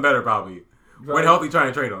something better probably. Right. When healthy, try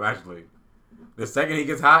and trade him actually. The second he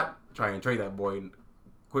gets hot, try and trade that boy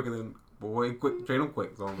quicker than... trade him quick,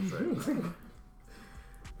 that's all I'm going to say.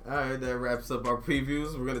 Alright, that wraps up our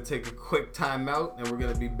previews. We're going to take a quick timeout, and we're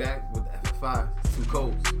going to be back with FFI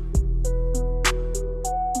 2Coles.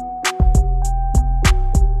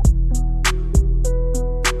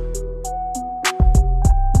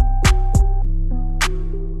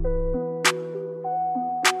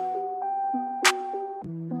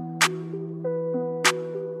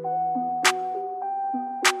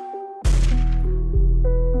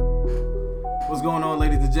 What's going on,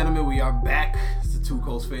 ladies and gentlemen? We are back. It's the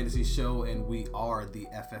 2Coles Fantasy Show, and we are the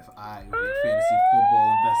FFI, we are Fantasy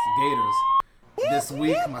Football Investigators. This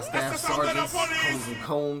week, my staff sergeants, Coles and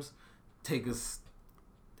Combs, take us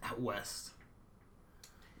out west.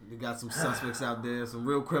 We got some suspects out there, some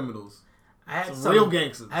real criminals. Some real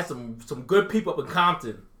gangsters. I had some good people up in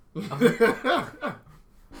Compton.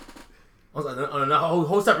 On a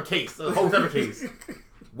whole separate case.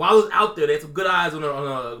 While I was out there, they had some good eyes on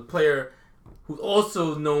a player who's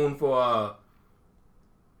also known for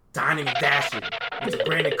dining and dashing. Mr.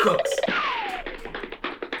 Brandon Cooks.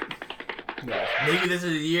 Yeah. Maybe this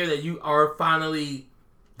is the year that you are finally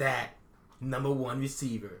that number one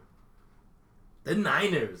receiver. The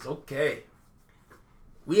Niners, okay.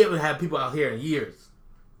 We haven't had people out here in years.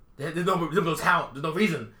 There's no talent. There's no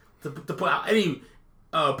reason to put out any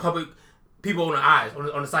public people on the eyes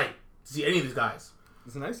on the site to see any of these guys.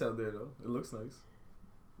 It's nice out there though. It looks nice.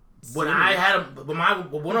 When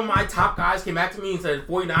one of my top guys came back to me and said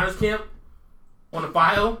 49ers camp on the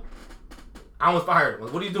file, I almost fired him.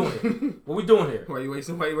 Like, what are you doing here? What are we doing here? Why are you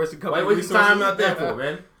wasting time out there for,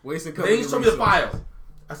 man? Wasting Then he showed me the file.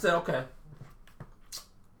 I said, okay.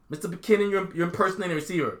 Mr. McKinnon, you're impersonating a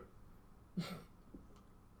receiver.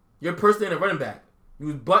 You're impersonating a running back. You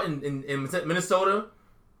was buttoned in Minnesota.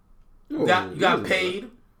 You got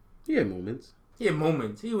paid. He had moments. He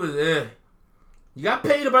was, You got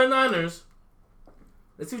paid by the Niners.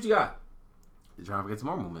 Let's see what you got. You're trying to get some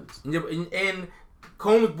more moments. And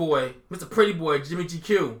Combs boy, Mr. Pretty Boy, Jimmy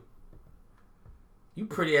GQ. You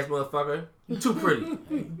pretty ass motherfucker. You too pretty.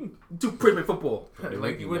 You too pretty for football. I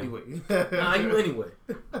like you anyway. I like you anyway.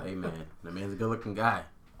 Hey man, that man's a good looking guy.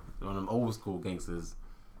 One of them old school gangsters.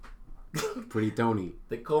 Pretty Tony.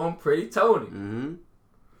 They call him Pretty Tony. Mm-hmm.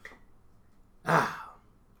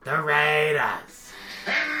 The Raiders.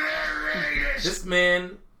 This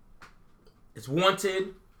man is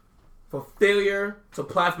wanted for failure to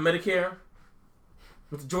apply for Medicare.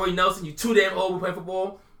 Mr. Jordy Nelson, you too damn old to play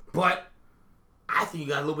football, but I think you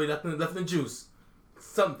got a little bit left in the juice.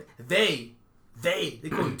 Something they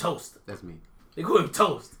call you toast. That's me. They call you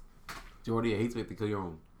toast. Jordy hates me to kill your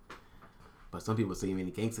own. But some people say you ain't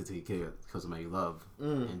a gangster till you kill somebody you love.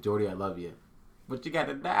 And Jordy, I love you. But you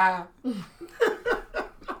gotta die.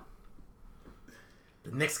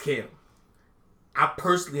 The next camp. I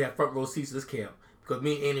personally have front row seats to this camp because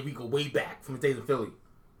me and Andy, we go way back from the days in Philly.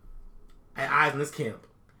 I had eyes in this camp.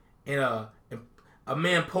 And a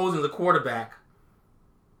man posing as a quarterback,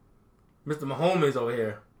 Mr. Mahomes over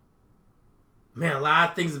here. Man, a lot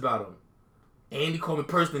of things about him. Andy called me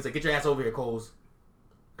personally and said, get your ass over here, Coles.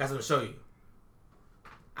 Got something to show you.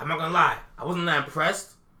 I'm not gonna lie. I wasn't that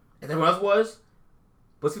impressed as everyone else was.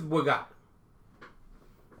 But let's see what the boy got.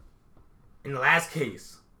 In the last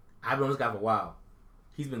case, I've known this guy for a while.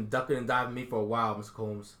 He's been ducking and diving me for a while, Mr.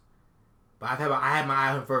 Combs. But I had my eye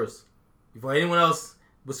on him first. Before anyone else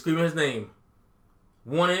was screaming his name.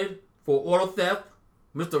 Wanted for auto theft,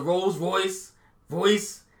 Mr. Rolls Royce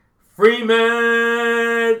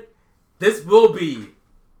Freeman. This will be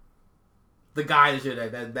the guy this year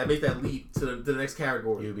that makes that leap to the next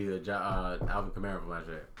category. He'll be the Alvin Kamara from last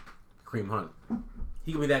year. Kareem Hunt.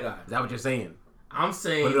 He could be that guy. Is that what you're saying? I'm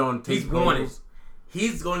saying put it on he's wanted.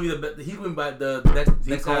 He's going to be he's going to be by the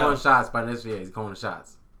next calling shots by next year. He's calling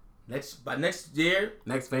shots. By next year.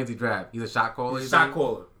 Next fancy draft. He's a shot caller. Shot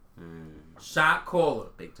caller. Shot caller.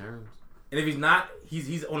 Big terms. And if he's not,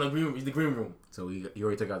 he's on the green room. He's the green room. So he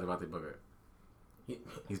already took out Devontae Booker.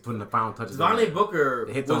 He's putting the final touches. Devontae Booker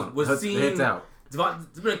was seen. The hits out. There's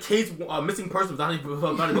been a case missing person with Devontae Booker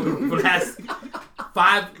for the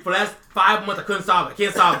last 5 months. I couldn't solve it. I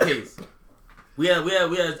can't solve the case. We had a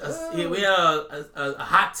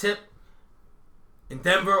hot tip in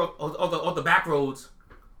Denver off the back roads,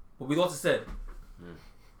 but we lost his head.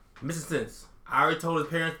 Missing since. I already told his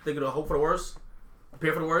parents they're gonna hope for the worst,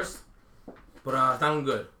 prepare for the worst, but it's not looking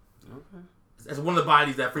good. Okay. It's one of the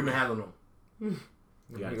bodies that Freeman has on him.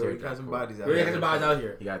 He got some bodies out here. here. Got some bodies out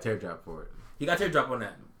here. He got a teardrop for it. He got a teardrop on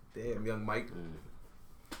that. Damn, young Mike.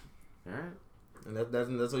 All right. And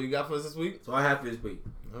that's what you got for us this week? So I have for this week.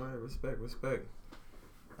 All right, respect.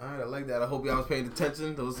 All right, I like that. I hope y'all was paying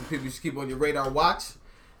attention. Those are people you should keep on your radar watch.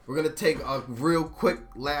 We're going to take a real quick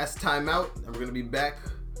last time out, and we're going to be back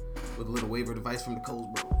with a little waiver advice from the Coles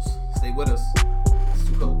Bros. Stay with us. It's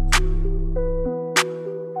 2Coles.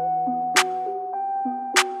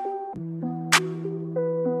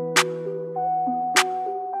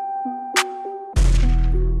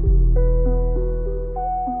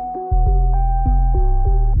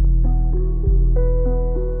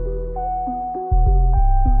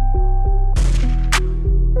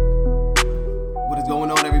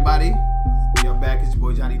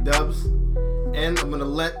 JonnyDubs, and I'm gonna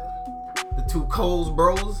let the 2Coles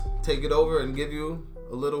bros take it over and give you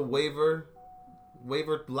a little waiver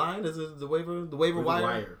line. Is it the waiver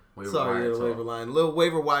wire? The waiver line. A little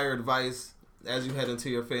waiver wire advice as you head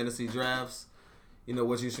into your fantasy drafts. You know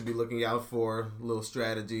what you should be looking out for. Little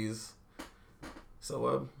strategies.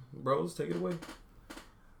 So, bros, take it away.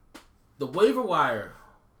 The waiver wire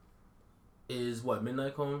is what,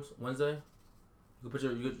 midnight, Combs? Wednesday? You put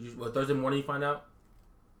your Thursday morning you find out?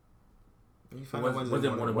 You find out Wednesday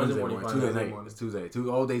morning. Tuesday night. It's Tuesday.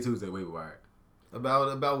 All day Tuesday, waiver wire.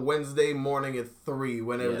 About Wednesday morning at 3,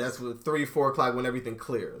 whenever that's 3-4 o'clock when everything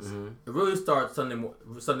clears. Mm-hmm. It really starts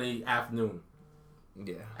Sunday afternoon.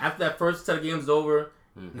 Yeah. After that first set of games is over,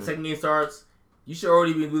 the second game starts, you should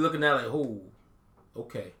already be looking at like, oh,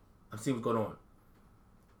 okay, I'm seeing what's going on.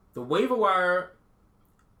 The waiver wire,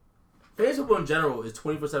 fantasy football in general is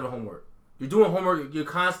 24/7 homework. You're doing homework. You're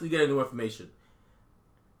constantly getting new information.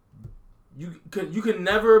 You can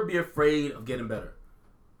never be afraid of getting better.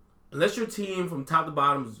 Unless your team from top to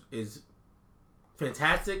bottom is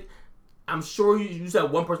fantastic, I'm sure you just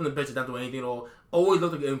have one person on the bench that's not doing anything at all. Always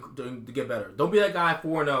look to get better. Don't be that guy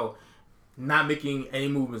 4-0, not making any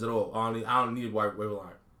movements at all. I don't need a waiver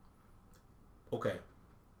line. Okay.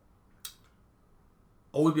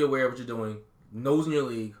 Always be aware of what you're doing. Knows in your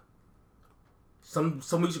league. Some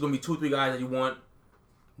weeks are going to be 2 or 3 guys that you want.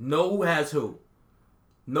 Know who has who.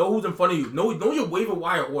 Know who's in front of you. Know your waiver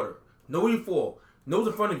wire order. Know where you fall. Know who's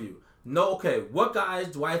in front of you. Know, okay, what guys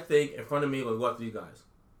do I think in front of me are going to go after these guys?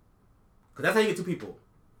 Because that's how you get 2 people.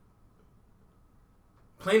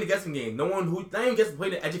 Playing the guessing game. Not even playing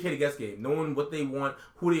the educated guess game. Knowing what they want,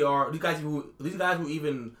 who they are. These guys who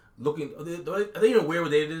even looking, are they even aware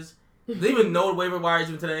what day it is? Do they even know the waiver wire is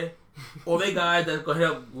even today? Or they guys that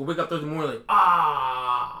will wake up Thursday morning like,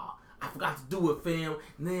 I forgot to do it, fam.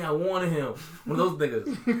 Man, I wanted him. One of those niggas.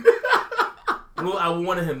 I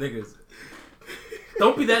wanted him, niggas.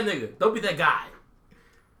 Don't be that nigga. Don't be that guy.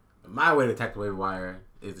 My way to attack the waiver wire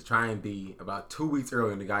is to try and be about 2 weeks earlier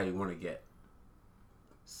than the guy you want to get.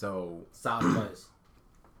 So solid advice.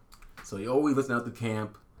 So you always listen out the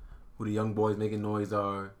camp, who the young boys making noise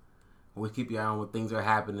are. Always keep your eye on what things are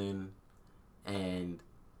happening, and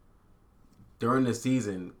during the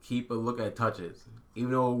season, keep a look at touches.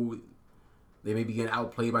 Even though they may be getting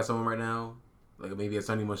outplayed by someone right now, like maybe a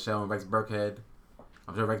Sonny Michel and Rex Burkhead.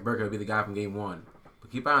 I'm sure Rex Burkhead will be the guy from game 1.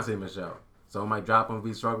 But keep an eye on Sonny Michel. Someone might drop him if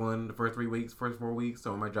he's struggling the first 4 weeks.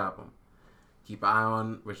 Someone might drop him. Keep an eye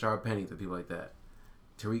on Rashard Penny to people like that.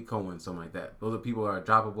 Tariq Cohen, something like that. Those are people that are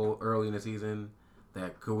droppable early in the season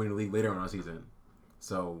that could win the league later on in the season.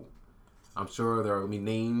 So I'm sure there are going to be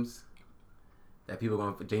names that people are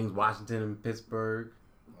going for. James Washington in Pittsburgh.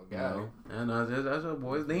 Okay. You know, that's what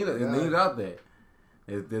boys. There's names out there.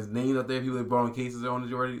 There's names out there. People that brought cases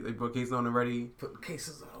on already. They brought cases on already. Put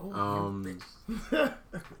cases on.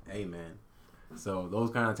 Hey man. So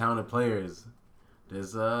those kind of talented players.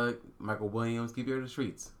 There's Michael Williams. Keep your ear to the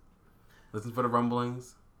streets. Listen for the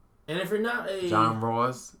rumblings. And if you're not John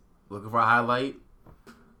Ross looking for a highlight.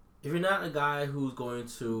 If you're not a guy who's going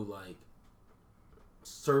to like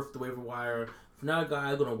surf the waiver wire, if you're not a guy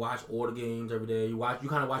who's gonna watch all the games every day, you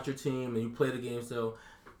kind of watch your team and you play the game still,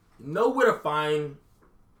 know where to find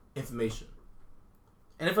information.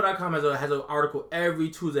 NFL.com has an article every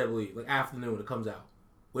Tuesday, I believe, like afternoon. It comes out.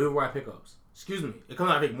 Waiver wire pickups. Excuse me, it comes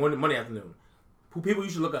out I think Monday afternoon. People you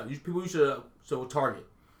should look at. People you should target.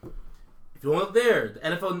 If you want there, the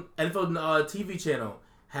NFL TV channel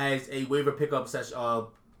has a waiver pickup session, a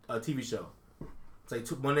TV show. It's like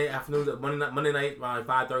Monday night around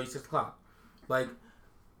 5:30, 6 o'clock. Like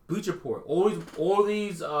Bleacher Report, all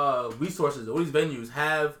these resources, all these venues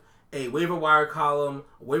have a waiver wire column,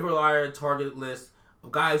 a waiver wire target list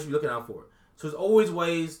of guys you're looking out for. So there's always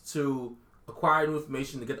ways to acquire new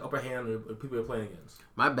information to get the upper hand on the people you're playing against.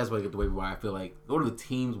 My best way to get the waiver wire, I feel like, go to the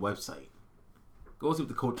team's website. Go see what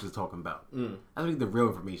the coach is talking about. That's really the real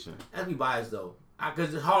information. That's be biased though,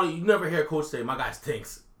 because you never hear a coach say, "My guy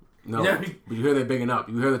stinks." No, but you hear they're bigging up.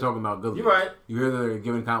 You hear they're talking about good. You're right. You hear they're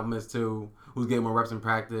giving compliments to who's getting more reps in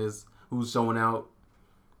practice, who's showing out.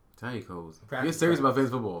 Tell you, Coles. If you're serious about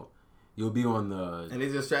fantasy football, you'll be on the. And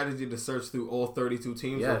is your strategy to search through all 32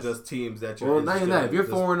 teams or just teams that you're? Well, not even that. If you're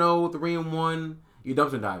 4-0, 3-1, you're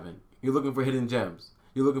dumpster diving. You're looking for hidden gems.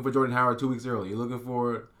 You're looking for Jordan Howard 2 weeks early. You're looking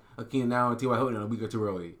for Keenan Allen and T.Y. Hilton a week or 2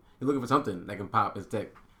 early. You're looking for something that can pop and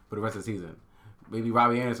stick for the rest of the season. Maybe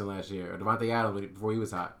Robbie Anderson last year or Devontae Adams before he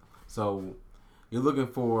was hot. So you're looking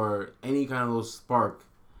for any kind of little spark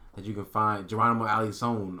that you can find. Geronimo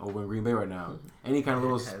Allison over in Green Bay right now. Any kind of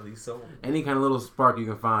little spark you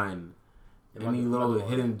can find Any little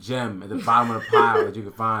hidden gem at the bottom of the pile that you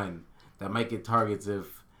can find that might get targets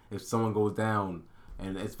if someone goes down.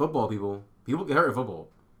 And it's football, people. People get hurt in football.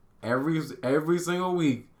 Every single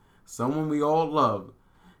week, someone we all love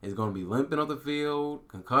is going to be limping off the field,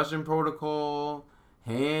 concussion protocol,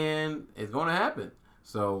 hand. It's going to happen.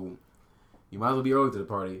 So you might as well be early to the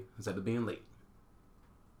party instead of being late.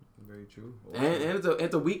 Very true. And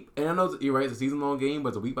it's a week. And I know you're right. It's a season-long game, but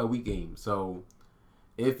it's a week-by-week game. So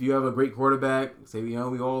if you have a great quarterback, say we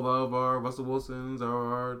all love our Russell Wilsons,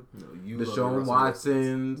 our Deshaun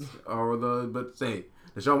Watsons, but say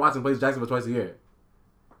Deshaun Watson plays Jacksonville twice a year.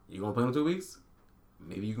 You gonna play him in 2 weeks?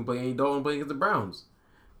 Maybe you can play Andy Dalton playing against the Browns.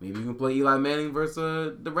 Maybe you can play Eli Manning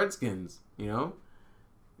versus the Redskins. You know,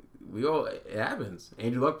 it happens.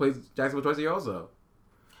 Andrew Luck plays Jacksonville twice a year also.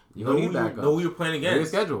 You don't need backup. Know who you're playing against. Your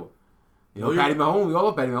schedule. You know, Patty Mahomes. We all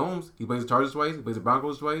love Patty Mahomes. He plays the Chargers twice. He plays the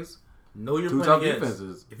Broncos twice. Know you're 2 playing tough against.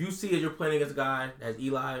 defenses. If you see that you're playing against a guy that has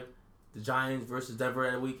Eli, the Giants versus Denver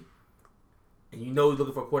that week, and you know he's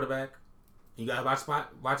looking for a quarterback, and you gotta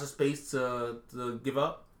watch a space to give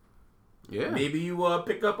up. Yeah. Maybe you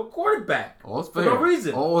pick up a quarterback. All's fair. For no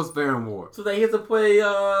reason. All's fair and war. So that he has to play,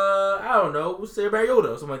 I don't know, we'll say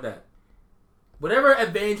Mariota or something like that. Whatever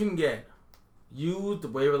advantage you can get, use the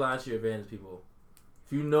waiver line to your advantage, people.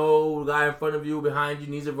 If you know the guy in front of you, behind you,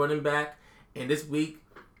 needs a running back, and this week,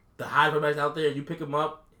 the high running back's out there, you pick him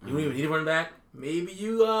up, you don't even need a running back, maybe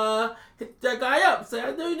you hit that guy up, say,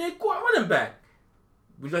 I know you need a running back.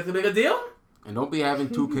 Would you like to make a deal? And don't be having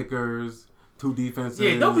 2 kickers, 2 defenses.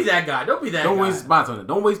 Yeah, don't be that guy. Don't waste spots on it.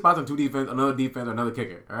 Don't waste spots on 2 defense, another defense, or another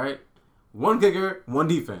kicker. All right, 1 kicker, 1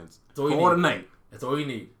 defense. That's all you need. All need. night. That's all you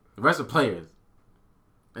need. The rest are players.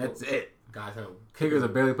 That's it. Guys, kickers are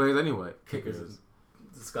barely players anyway. Kickers is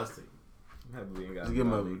disgusting. I'm happy we ain't got Just give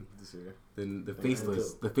them this year. The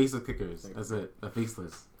faceless kickers. That's it. The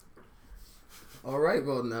faceless. All right,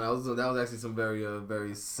 well, that was actually some very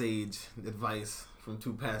very sage advice from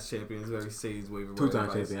 2 past champions. Very sage waiver.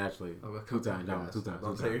 2-time champion, actually. Okay, 2-time, John. 2-time.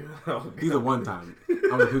 Okay. He's a 1-time.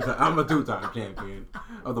 I'm a 2-time champion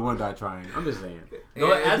of the one die trying. I'm just saying.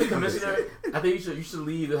 No, as a commissioner, I think you should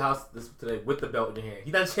leave the house today with the belt in your hand.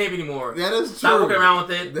 He's not a champion anymore. That is true. Stop walking around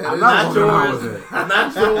with it. I'm not yours. It's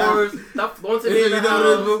not yours. Stop going to the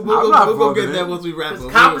house. We'll go get that once we wrap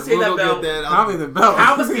up. Confiscate that belt. Confiscate the belt.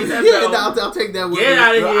 Confiscate that belt. Yeah, I'll take that with me. Get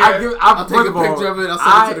out of here. I'll take a picture of it. I'll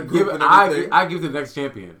send it to the group and everything. I give it to the next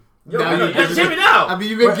champion. You're champion now. I mean,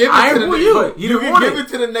 you can give it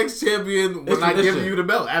to the next champion when I give you the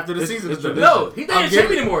belt after the season is done. No, he's not a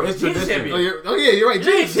champion anymore. He's a champion. Oh yeah, you're right.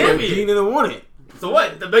 He's champion. Gene didn't want it. So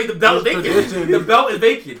what? The belt is vacant. The belt is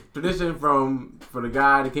vacant. Tradition for the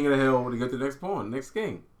guy, the king of the hill, to get to the next pawn, next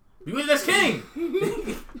king. You was the next king.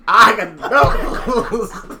 I got no.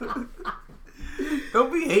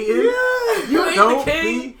 Don't be hating. Yeah. You ain't the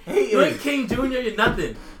king. You ain't King Junior. You're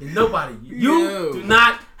nothing. You're nobody. You do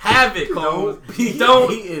not have it, Cole.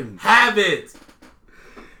 Don't have it.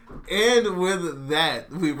 And with that,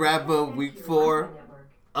 we wrap up week 4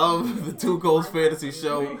 of the 2Coles Fantasy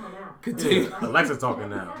Show. Continue. Yeah, Alexa talking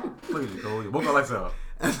now. Look at you, Cole. You woke Alexa up.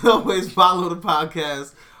 As always, follow the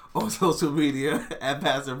podcast on social media at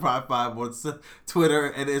PastorPrime5 on Twitter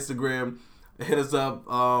and Instagram. Hit us up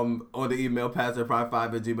on the email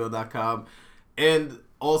PastorPrime5@gmail.com. And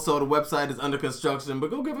also, the website is under construction,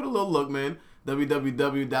 but go give it a little look, man.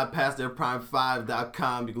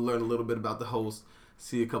 www.PastorPrime5.com. You can learn a little bit about the host,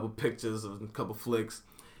 see a couple pictures of a couple flicks.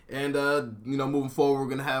 And, moving forward, we're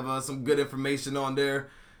going to have some good information on there.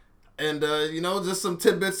 And, just some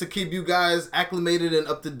tidbits to keep you guys acclimated and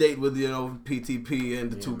up to date with, PTP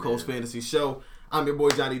and the 2Coles Fantasy Show. I'm your boy,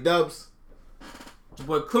 JonnyDubs. Your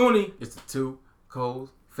boy, Clooney. It's the 2Coles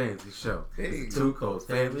Fantasy Show. Hey. It's the 2Coles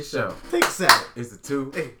Fantasy Show. Take a salad. It's the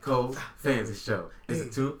 2Coles Fantasy Show. It's the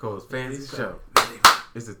 2Coles Fantasy Show.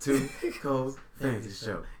 It's the 2Coles Fantasy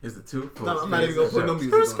Show. It's the 2Coles. No, I'm not even gonna put no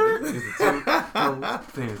music on this. It's the 2Coles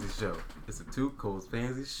Fantasy Show. It's the 2Coles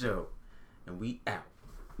Fantasy Show. And we out.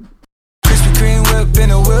 Krispy Kreme whip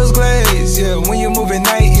and the wheels glaze. Yeah, when you move at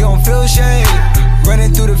night, you don't feel shade.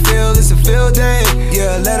 Running through the field, it's a field day.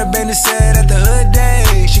 Yeah, let her bend the set at the hood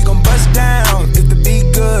day. She gon' bust down if the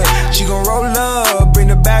beat good. She gon' roll up, bring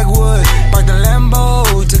the backwood. Park the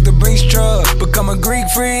Lambo, took the Brinks truck. Become a Greek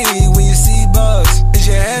freak when you see bucks. Is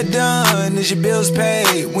your head done? Is your bills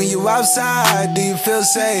paid? When you outside, do you feel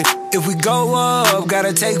safe? If we go up,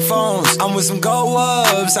 gotta take phones. I'm with some go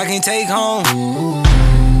ups, I can't take home.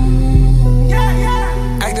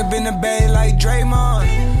 Act up in the bay like Draymond.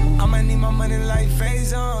 I'ma need my money like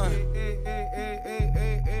Faison.